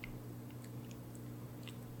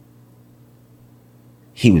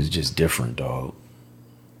 He was just different, dog.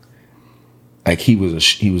 Like he was a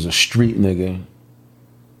street nigga,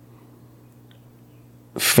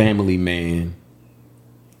 family man,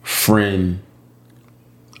 friend,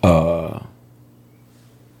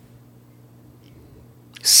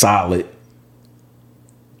 solid,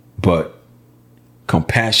 but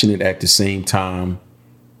compassionate at the same time,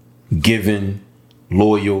 giving,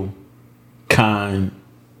 loyal, kind,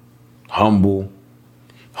 humble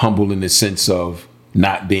in the sense of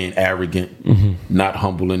not being arrogant, not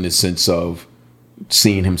humble in the sense of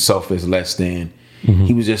seeing himself as less than.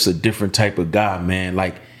 He was just a different type of guy, man.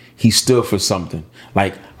 Like, he stood for something.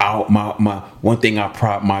 Like, my one thing I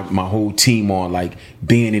pride my whole team on, like,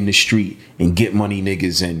 being in the street and get money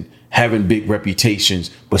niggas and having big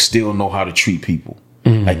reputations, but still know how to treat people.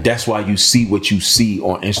 Like, that's why you see what you see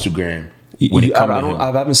on Instagram.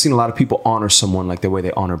 I haven't seen a lot of people honor someone like the way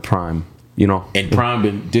they honor Prime, you know? And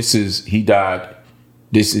Prime, he died,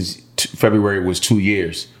 February was 2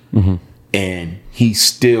 years. And he's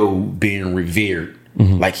still being revered.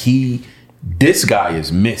 Like, this guy is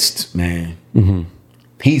missed, man.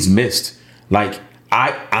 He's missed. Like,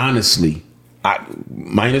 I honestly,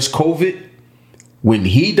 minus COVID, when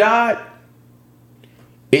he died,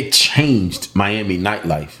 it changed Miami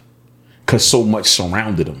nightlife because so much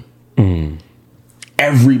surrounded him.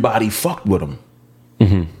 Everybody fucked with him.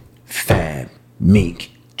 Fab,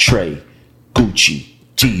 Meek, Trey, Gucci,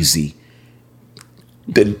 Jeezy.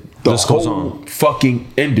 The whole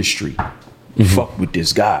fucking industry fucked with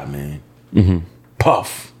this guy, man.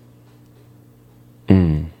 Puff.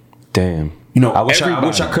 Damn. You know, I wish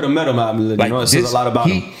I could have met him. It says a lot about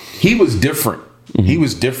him. He was different. He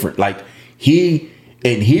was different. Like, he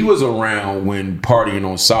was around when partying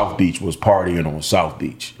on South Beach was partying on South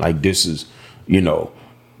Beach. Like, this is,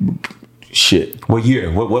 shit. What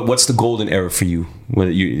year? What's the golden era for you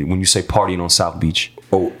when you say partying on South Beach?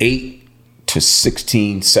 08 to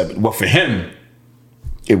 16, 17. Well, for him,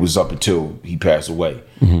 it was up until he passed away.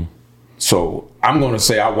 So I'm going to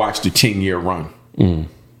say I watched a 10-year run.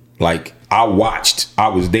 Like, I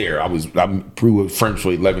was there. I'm with friends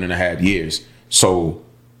for 11 and a half years. So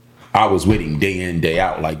I was with him day in, day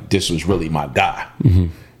out. Like, this was really my guy.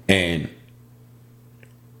 And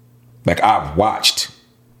like, I've watched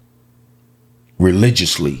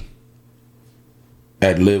religiously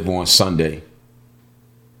at Live on Sunday,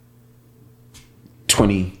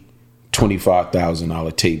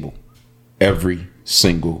 $25,000 table every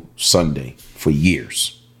single Sunday for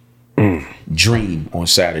years. Dream on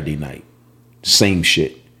Saturday night, same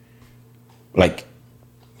shit. Like,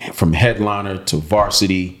 from headliner to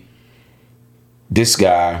varsity, this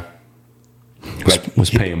guy was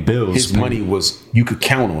paying bills. His money was, you could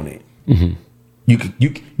count on it. You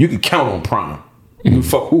could count on Prime.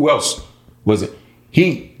 Who else was it?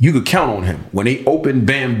 You could count on him. When they opened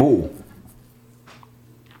Bamboo,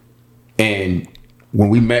 and when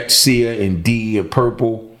we met Sia and D and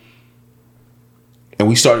Purple, and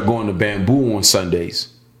we started going to Bamboo on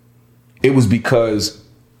Sundays, it was because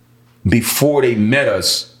before they met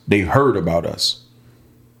us, they heard about us.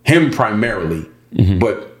 Him primarily,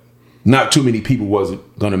 but not too many people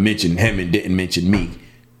wasn't going to mention him and didn't mention me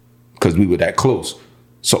because we were that close.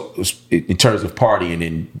 So in terms of partying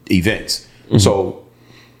and events. So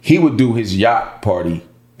he would do his yacht party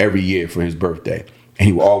every year for his birthday. And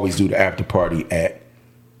he would always do the after party at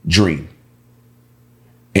Dream.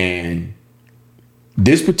 And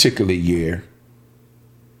this particular year,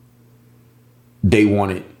 they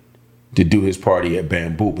wanted to do his party at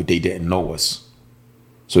Bamboo, but they didn't know us.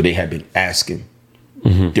 So they had been asking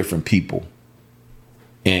different people.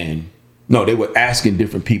 And no, they were asking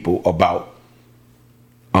different people about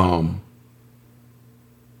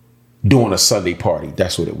doing a Sunday party.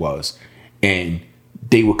 That's what it was. And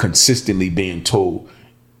they were consistently being told,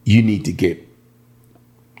 you need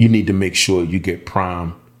to make sure you get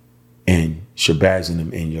Prime and Shabazz in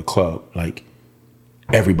them in your club. Like,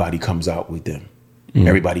 everybody comes out with them.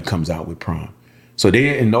 Everybody comes out with Prime. So they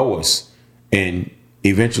didn't know us. And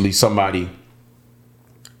eventually somebody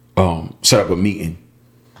set up a meeting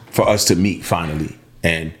for us to meet finally.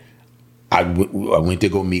 And I went to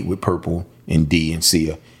go meet with Purple and D and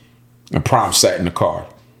Sia. And Prime sat in the car.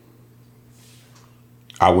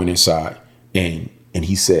 I went inside and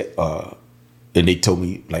he said, and they told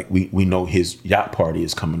me, like, we know his yacht party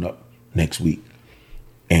is coming up next week.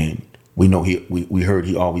 And we know we heard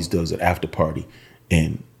he always does an after party.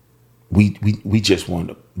 And we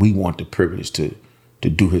want the privilege to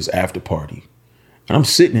do his after party. And I'm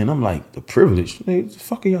sitting there and I'm like, the privilege? Hey, what the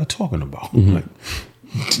fuck are y'all talking about? Like,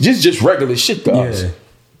 just regular shit to us.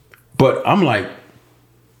 But I'm like,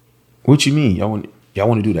 what you mean? Y'all want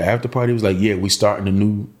to do the after party? It was like, yeah, we starting a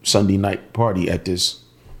new Sunday night party at this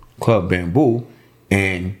club Bamboo,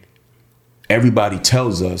 and everybody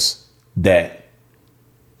tells us that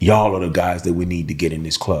y'all are the guys that we need to get in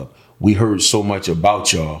this club. We heard so much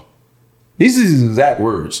about y'all. These are his exact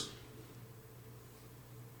words.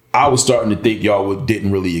 I was starting to think y'all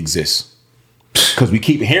didn't really exist. Because we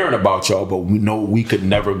keep hearing about y'all, but we know we could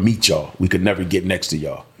never meet y'all. We could never get next to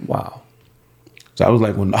y'all. Wow. So I was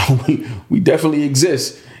like, well, no, we definitely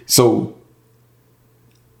exist. So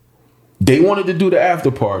They wanted to do the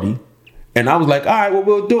after party, and I was like, all right, well,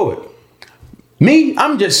 we'll do it. Me,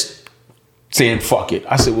 I'm just saying, fuck it.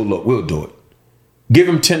 I said, well, look, we'll do it. Give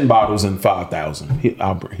him 10 bottles and 5,000.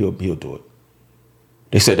 He'll do it.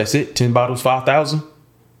 They said, that's it? 10 bottles, 5,000?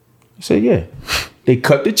 I said, yeah. They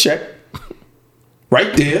cut the check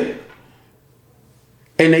right there,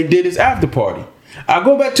 and they did his after party. I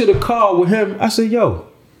go back to the car with him. I said, yo,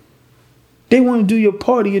 they want to do your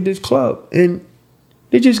party at this club, and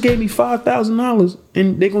they just gave me $5,000,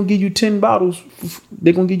 and they're going to give you 10 bottles.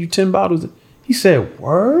 They're going to give you 10 bottles. He said,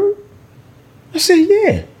 word? I said,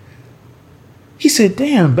 yeah. He said,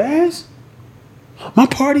 damn, Baz, my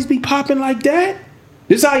parties be popping like that?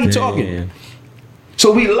 This is how he talking. Yeah.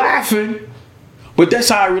 So we laughing, but that's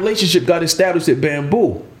how our relationship got established at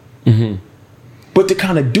Bamboo. Mm-hmm. But the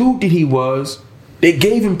kind of dude that he was, they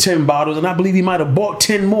gave him 10 bottles, and I believe he might have bought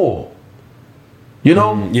 10 more. You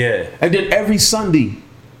know? Yeah. And then every Sunday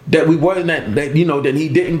that we wasn't that you know, that he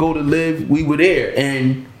didn't go to live, we were there.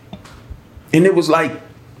 And it was like,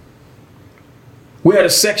 we had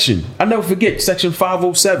a section. I'll never forget, section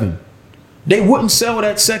 507. They wouldn't sell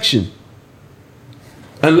that section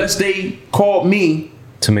unless they called me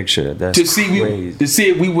To make sure that's to see crazy. to see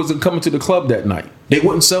if we wasn't coming to the club that night. They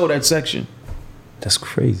wouldn't sell that section. That's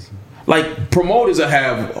crazy. Like, promoters will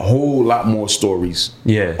have a whole lot more stories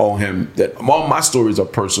on him. That all my stories are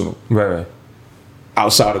personal. Right.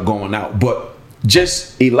 Outside of going out. But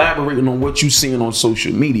just elaborating on what you're seeing on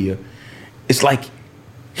social media, it's like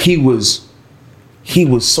he was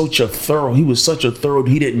such a thorough,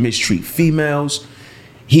 he didn't mistreat females.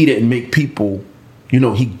 He didn't make people, you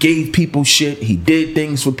know, he gave people shit. He did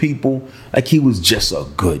things for people. Like, he was just a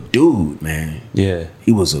good dude, man. Yeah.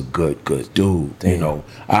 He was a good dude. Damn. You know,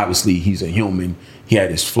 obviously he's a human. He had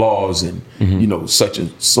his flaws and, you know, such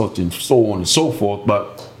and so on and so forth.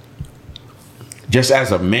 But just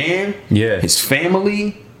as a man, his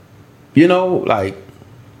family, you know, like.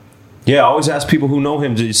 Yeah, I always ask people who know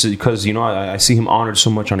him just because, you know, I see him honored so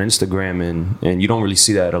much on Instagram, and you don't really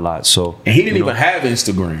see that a lot. So, and he didn't even have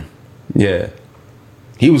Instagram. Yeah.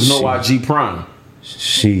 He was no IG Prime.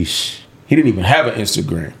 Sheesh. He didn't even have an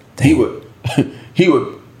Instagram. Damn.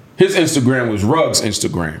 His Instagram was Ruggs'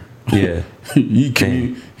 Instagram. Yeah.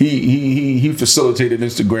 he facilitated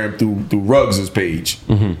Instagram through Ruggs' page.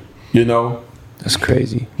 Mm-hmm. You know? That's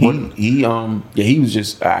crazy. He was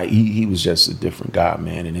just a different guy,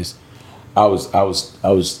 man. And I was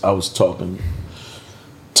talking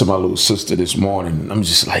to my little sister this morning, and I'm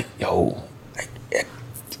just like, yo,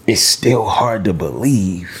 it's still hard to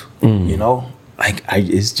believe, you know? Like,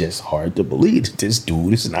 it's just hard to believe that this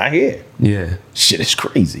dude is not here. Yeah. Shit is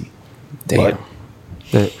crazy. Damn.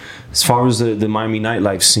 But as far as the Miami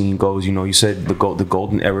nightlife scene goes, you know, you said the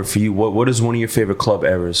golden era for you. What is one of your favorite club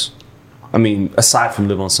eras? I mean, aside from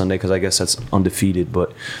Live on Sunday, because I guess that's undefeated,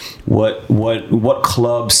 but what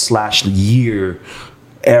club / year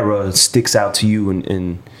era sticks out to you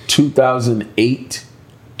in 2008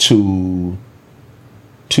 to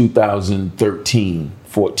 2013,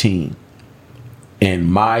 14. And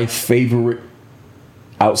my favorite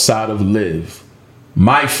outside of Live,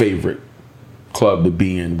 my favorite club to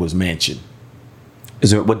be in was Mansion.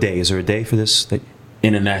 What day? Is there a day for this?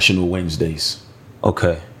 International Wednesdays.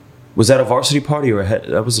 Okay. Was that a varsity party or a head?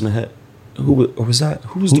 That wasn't a head. Who was that?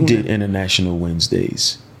 Who did International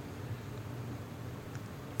Wednesdays?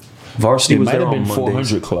 Varsity was might there have on been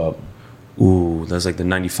Mondays. 400 Club. Ooh, that's like the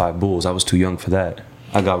 '95 Bulls. I was too young for that.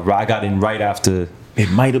 I got in right after. It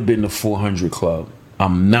might have been the 400 Club.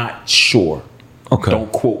 I'm not sure. Okay.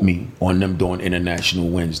 Don't quote me on them doing International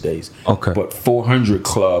Wednesdays. Okay. But 400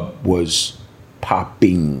 Club was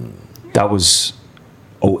popping. That was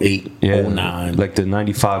 08, 09. Like the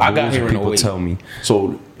 95 Bulls. I got here in people 08. Tell me.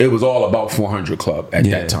 So it was all about 400 Club at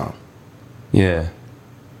that time. Yeah.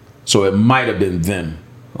 So it might have been them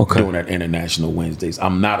doing that International Wednesdays.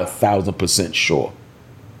 I'm not 1,000% sure.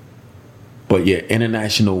 But yeah,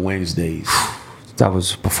 International Wednesdays. That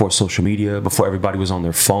was before social media, before everybody was on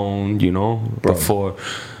their phone, you know? Bro.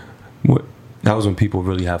 That was when people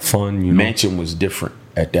really had fun, you know? Mansion was different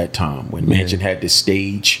at that time. When Mansion had the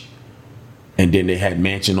stage, and then they had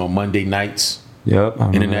Mansion on Monday nights. Yep.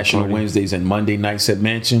 International Wednesdays and Monday nights at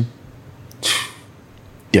Mansion.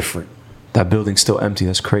 Different. That building's still empty.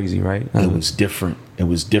 That's crazy, right? It was different. It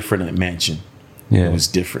was different at Mansion. Yeah. It was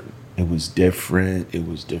different. It was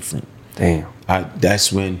different. Damn.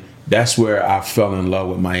 That's where I fell in love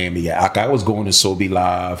with Miami. I was going to Sobe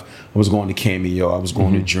Live. I was going to Cameo. I was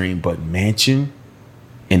going to Dream. But Mansion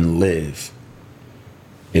and Live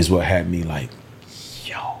is what had me like,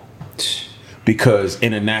 yo. Because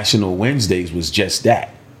International Wednesdays was just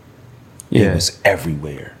that. Yeah. It was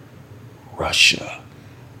everywhere. Russia,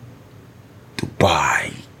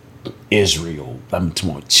 Dubai, Israel. I'm talking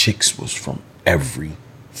about chicks was from every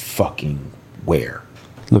fucking where.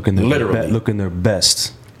 Looking Literally. looking their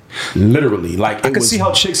best. Literally, like I can see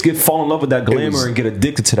how chicks fall in love with that glamour and get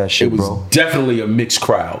addicted to that shit, it was bro. definitely a mixed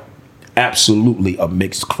crowd. Absolutely a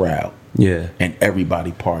mixed crowd. Yeah. And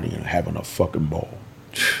everybody partying, having a fucking ball.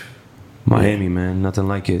 Miami, man, nothing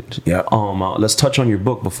like it. Yeah. Let's touch on your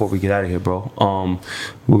book before we get out of here, bro.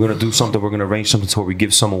 We're gonna do something. We're gonna arrange something to where we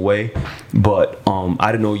give some away. But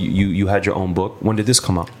I didn't know you had your own book. When did this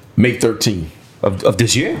come out? May 13th. Of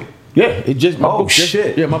this year? Yeah, it just my book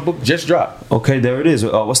shit. Yeah, my book just dropped. Okay, there it is.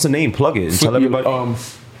 What's the name? Plug it and tell everybody.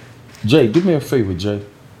 Jay, do me a favor, Jay.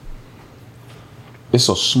 It's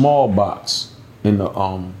a small box in the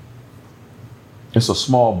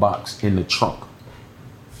trunk.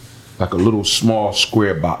 Like a little small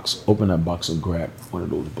square box. Open that box and grab one of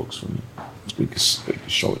those books for me. We can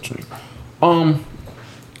show it to you.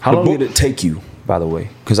 How long did it take you, by the way?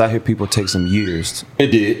 Because I hear people take some years. It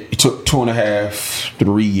did. It took 2.5,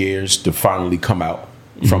 3 years to finally come out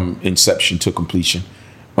from inception to completion.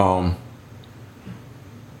 I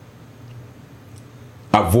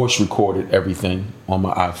voice recorded everything on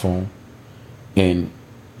my iPhone and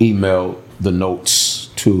emailed the notes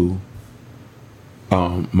to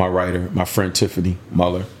my writer, my friend Tiffany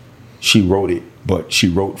Muller. She wrote it, but she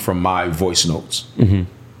wrote from my voice notes.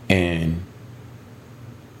 And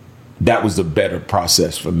that was the better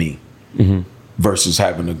process for me versus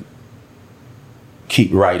having to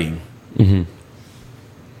keep writing.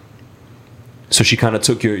 So she kind of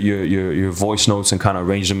took your voice notes and kind of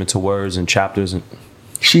arranged them into words and chapters. And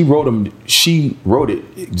she wrote them. She wrote it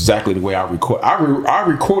exactly the way I record. I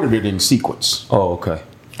recorded it in sequence. Oh, okay.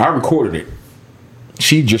 I recorded it.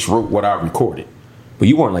 She just wrote what I recorded. But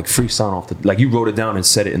you weren't like freestyling off like you wrote it down and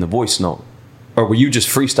said it in the voice note. Or were you just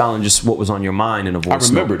freestyling just what was on your mind in a voice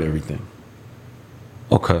note? I remembered everything.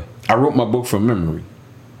 Okay. I wrote my book from memory.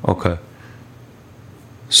 Okay.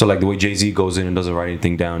 So like the way Jay-Z goes in and doesn't write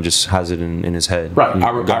anything down, just has it in his head. Right. I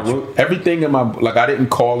wrote everything in my, like I didn't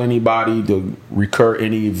call anybody to recur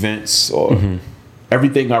any events or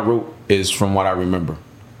everything I wrote is from what I remember.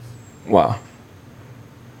 Wow.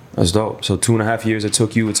 That's dope. So 2.5 years it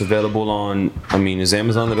took you. It's available on, is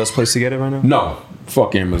Amazon the best place to get it right now? No.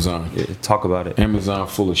 Fuck Amazon. Yeah, talk about it. Amazon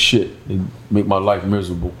full of shit. It make my life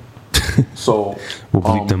miserable. So we'll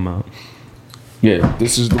bleep them out. Yeah,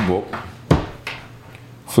 this is the book.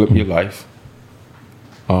 Flip Your Life.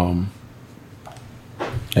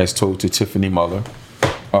 As told to Tiffany Muller.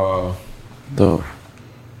 Dope.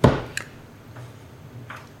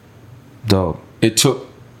 It took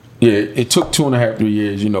 2.5, 3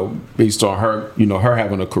 years, based on her, her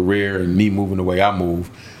having a career and me moving the way I move.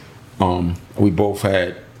 We both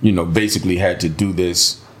had, basically had to do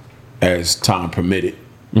this as time permitted.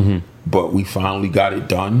 But we finally got it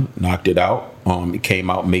done, knocked it out. It came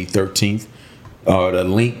out May 13th. The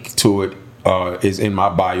link to it is in my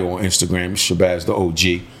bio on Instagram, Shabazz the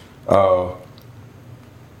OG,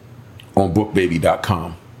 on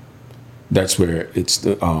bookbaby.com. That's where it's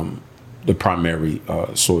the primary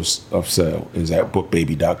source of sale is at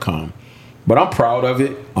bookbaby.com. But I'm proud of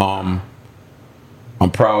it. I'm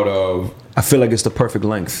proud of... I feel like it's the perfect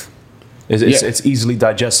length. It's easily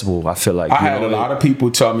digestible, I feel like. I had a lot of people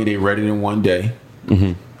tell me they read it in one day.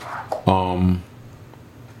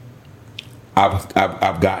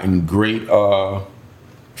 I've gotten great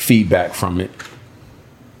feedback from it.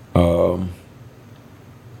 And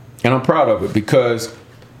I'm proud of it because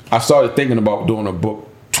I started thinking about doing a book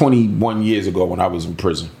 21 years ago when I was in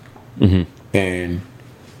prison. And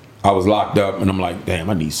I was locked up and I'm like, damn,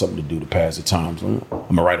 I need something to do to pass the time. So I'm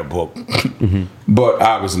going to write a book. But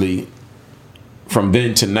obviously, from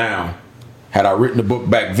then to now, had I written the book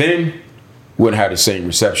back then, wouldn't have the same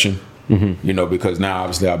reception. Because now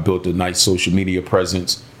obviously I built a nice social media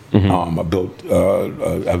presence. I built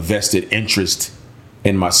a vested interest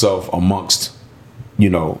in myself amongst,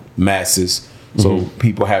 masses. So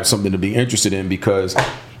people have something to be interested in because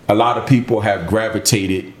a lot of people have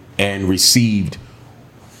gravitated and received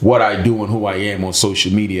what I do and who I am on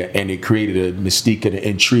social media, and it created a mystique and an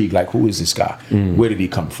intrigue. Like, who is this guy? Where did he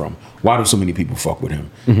come from? Why do so many people fuck with him?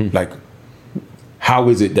 Like, how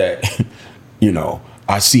is it that,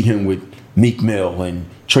 I see him with Meek Mill and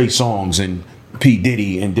Trey Songz and P.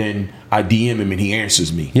 Diddy, and then I DM him and he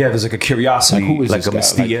answers me. Yeah, there's like a curiosity, like, who is like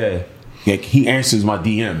this a guy? mystique. Like, he answers my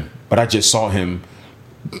DM, but I just saw him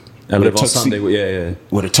on Sunday.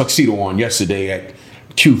 With a tuxedo on yesterday at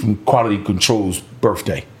Q from Quality Control's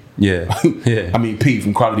birthday. Yeah. I mean, P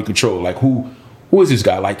from Quality Control. Like, who is this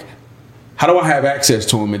guy? Like, how do I have access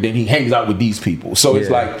to him? And then he hangs out with these people. So it's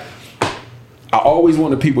like, I always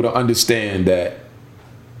wanted people to understand that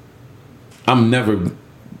I'm never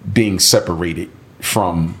being separated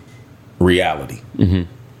from reality.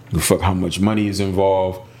 Mm-hmm. Fuck how much money is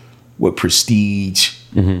involved, what prestige,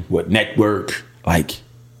 what network. Like,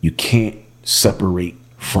 you can't separate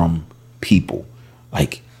from people.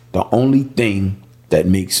 Like, the only thing that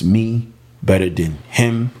makes me better than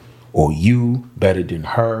him, or you better than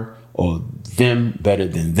her, or them better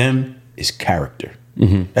than them is character.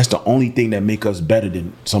 Mm-hmm. That's the only thing that make us better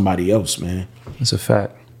than somebody else, man. That's a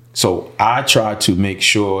fact. So I try to make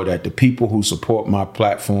sure that the people who support my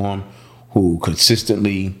platform, who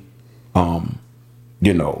consistently,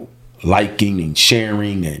 liking and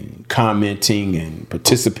sharing and commenting and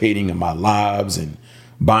participating in my lives and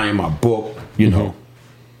buying my book,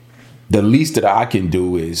 the least that I can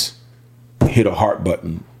do is hit a heart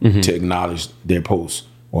button to acknowledge their post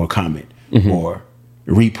or comment or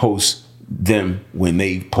repost them when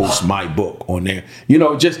they post my book on there.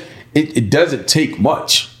 It doesn't take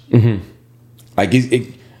much. Like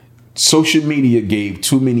social media gave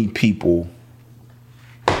too many people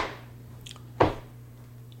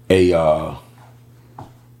a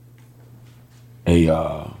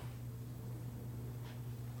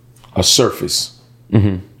surface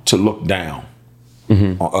to look down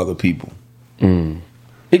on other people.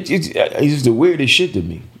 It's just the weirdest shit to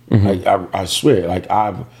me. Like, I swear, like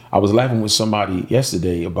I was laughing with somebody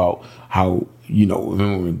yesterday about how,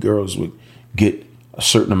 remember when girls would get a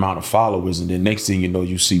certain amount of followers and then next thing you know,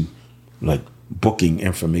 you see like booking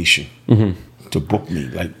information to book me.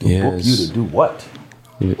 Like, to book you to do what?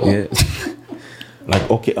 Yeah.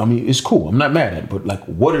 Like, okay, I mean, it's cool. I'm not mad at it, but like,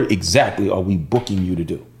 what exactly are we booking you to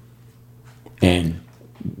do? And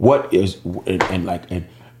what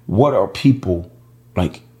are people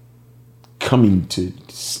like coming to,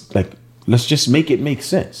 like, let's just make it make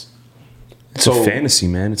sense. It's a fantasy,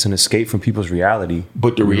 man. It's an escape from people's reality.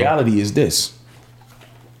 But the reality is this: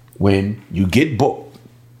 when you get booked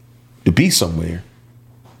to be somewhere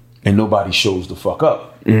and nobody shows the fuck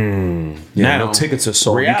up, now no tickets are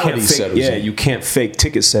sold. Reality settles in. You can't fake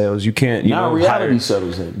ticket sales. You can't. Now reality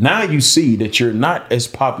settles in. Now you see that you're not as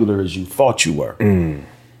popular as you thought you were.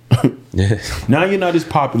 Now you're not as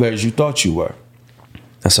popular as you thought you were.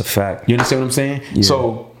 That's a fact. You understand what I'm saying? Yeah.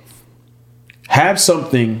 So have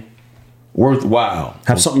something worthwhile.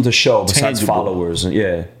 Have something to show besides tangible. followers.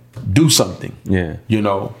 And Do something. Yeah.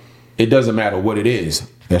 It doesn't matter what it is,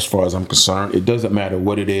 as far as I'm concerned. It doesn't matter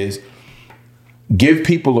what it is. Give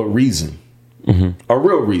people a reason. A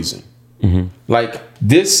real reason. Like,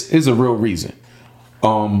 this is a real reason.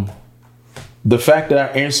 The fact that I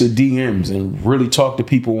answer DMs and really talk to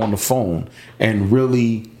people on the phone and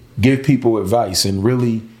really give people advice and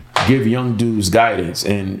really give young dudes guidance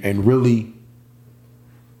and really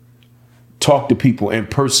talk to people in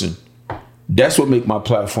person, that's what make my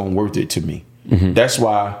platform worth it to me. That's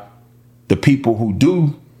why the people who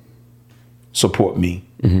do support me,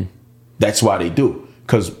 that's why they do.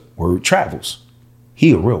 Because word travels.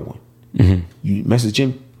 He a real one. You message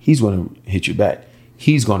him, he's going to hit you back.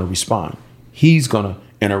 He's going to respond. He's going to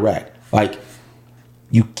interact. Like,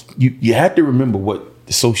 you have to remember what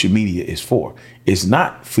the social media is for. It's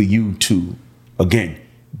not for you to, again,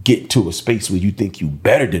 get to a space where you think you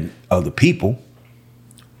better than other people.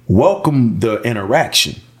 Welcome the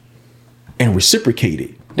interaction and reciprocate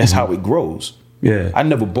it. That's how it grows. Yeah. I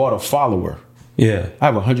never bought a follower. Yeah. I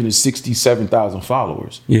have 167,000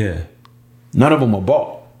 followers. Yeah. None of them are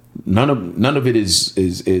bought. None of it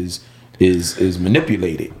is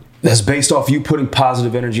manipulated. That's based off you putting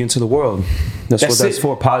positive energy into the world. That's what that's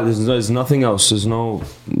for. There's nothing else. There's no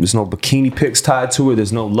bikini pics tied to it.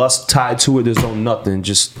 There's no lust tied to it. There's no nothing.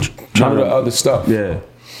 Just none of the other stuff. Yeah.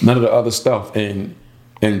 None of the other stuff. And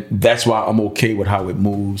that's why I'm okay with how it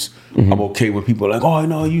moves. I'm okay with people like, oh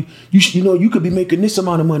no, you could be making this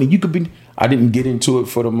amount of money. You could be. I didn't get into it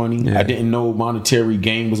for the money. Yeah. I didn't know monetary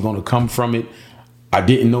gain was going to come from it. I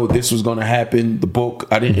didn't know this was going to happen. The book.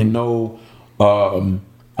 I didn't know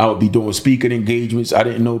I would be doing speaking engagements. I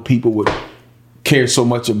didn't know people would care so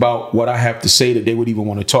much about what I have to say that they would even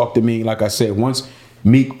want to talk to me. Like I said, once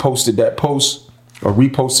Meek posted that post, or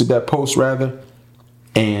reposted that post rather,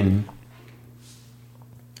 and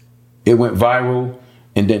it went viral,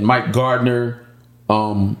 and then Mike Gardner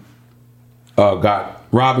got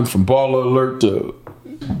Robin from Baller Alert to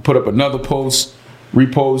put up another post,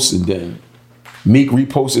 repost, and then Meek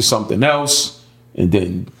reposted something else, and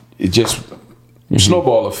then it just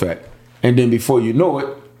snowball effect. And then before you know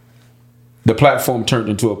it, the platform turned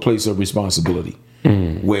into a place of responsibility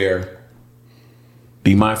where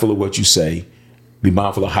be mindful of what you say, be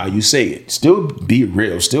mindful of how you say it. Still be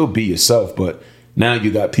real, still be yourself, but now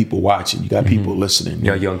you got people watching, you got people listening. You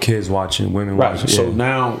got young kids watching, women watching. So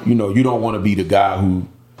now, you know, you don't want to be the guy who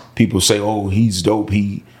people say, oh, he's dope.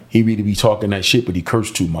 He really be talking that shit, but he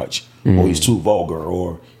cursed too much, or he's too vulgar,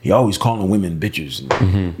 or he always calling women bitches.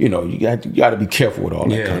 And, you know, you got to be careful with all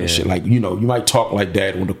that kind of shit. Like, you know, you might talk like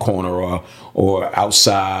that on the corner or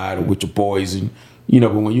outside or with your boys, and you know,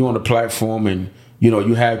 but when you're on the platform and you know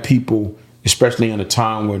you have people, especially in a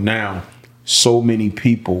time where now so many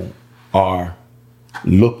people are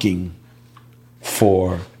looking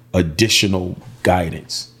for additional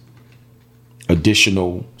guidance,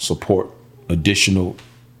 additional support, additional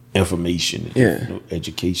information,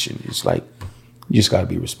 education. It's like you just got to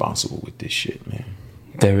be responsible with this shit, man.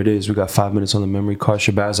 There it is. We got 5 minutes on the memory card.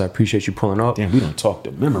 Shabazz, I appreciate you pulling up. Damn, we don't talk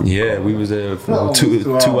the memory card. We was there for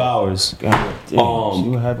two hours. God damn. See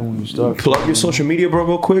what happened when you start. Plug your social media, bro,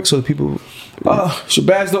 real quick, so the people.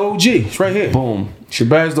 Shabazz the OG. It's right here. Boom.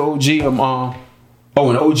 Shabazz the OG. I'm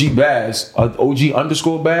and OG Baz,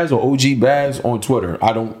 OG_Baz or OG Baz on Twitter.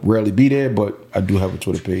 I don't rarely be there, but I do have a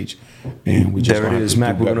Twitter page. And we just there it is,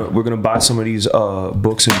 Mac. We're gonna buy some of these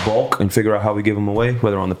books in bulk and figure out how we give them away,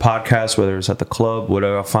 whether on the podcast, whether it's at the club,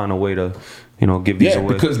 whatever. I'll find a way to, you know, give these away.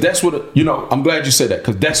 Yeah, because that's what, you know. I'm glad you said that,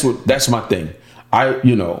 because that's my thing.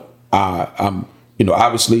 I'm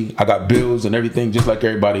obviously I got bills and everything just like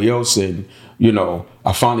everybody else, and you know,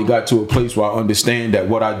 I finally got to a place where I understand that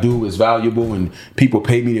what I do is valuable, and people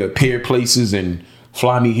pay me to appear places and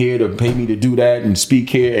fly me here to pay me to do that and speak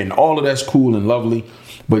here, and all of that's cool and lovely.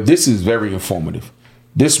 But this is very informative.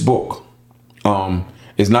 This book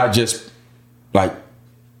is not just like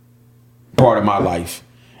part of my life.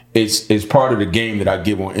 It's part of the game that I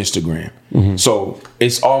give on Instagram. So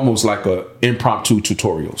it's almost like a impromptu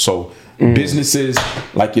tutorial. So businesses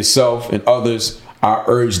like yourself and others, I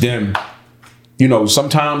urge them, you know,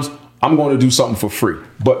 sometimes I'm going to do something for free,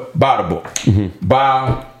 but buy the book.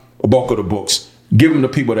 Buy a bulk of the books. Give them to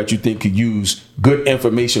people that you think could use good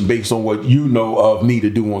information based on what you know of me to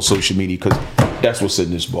do on social media, because that's what's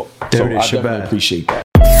in this book. So I definitely appreciate that.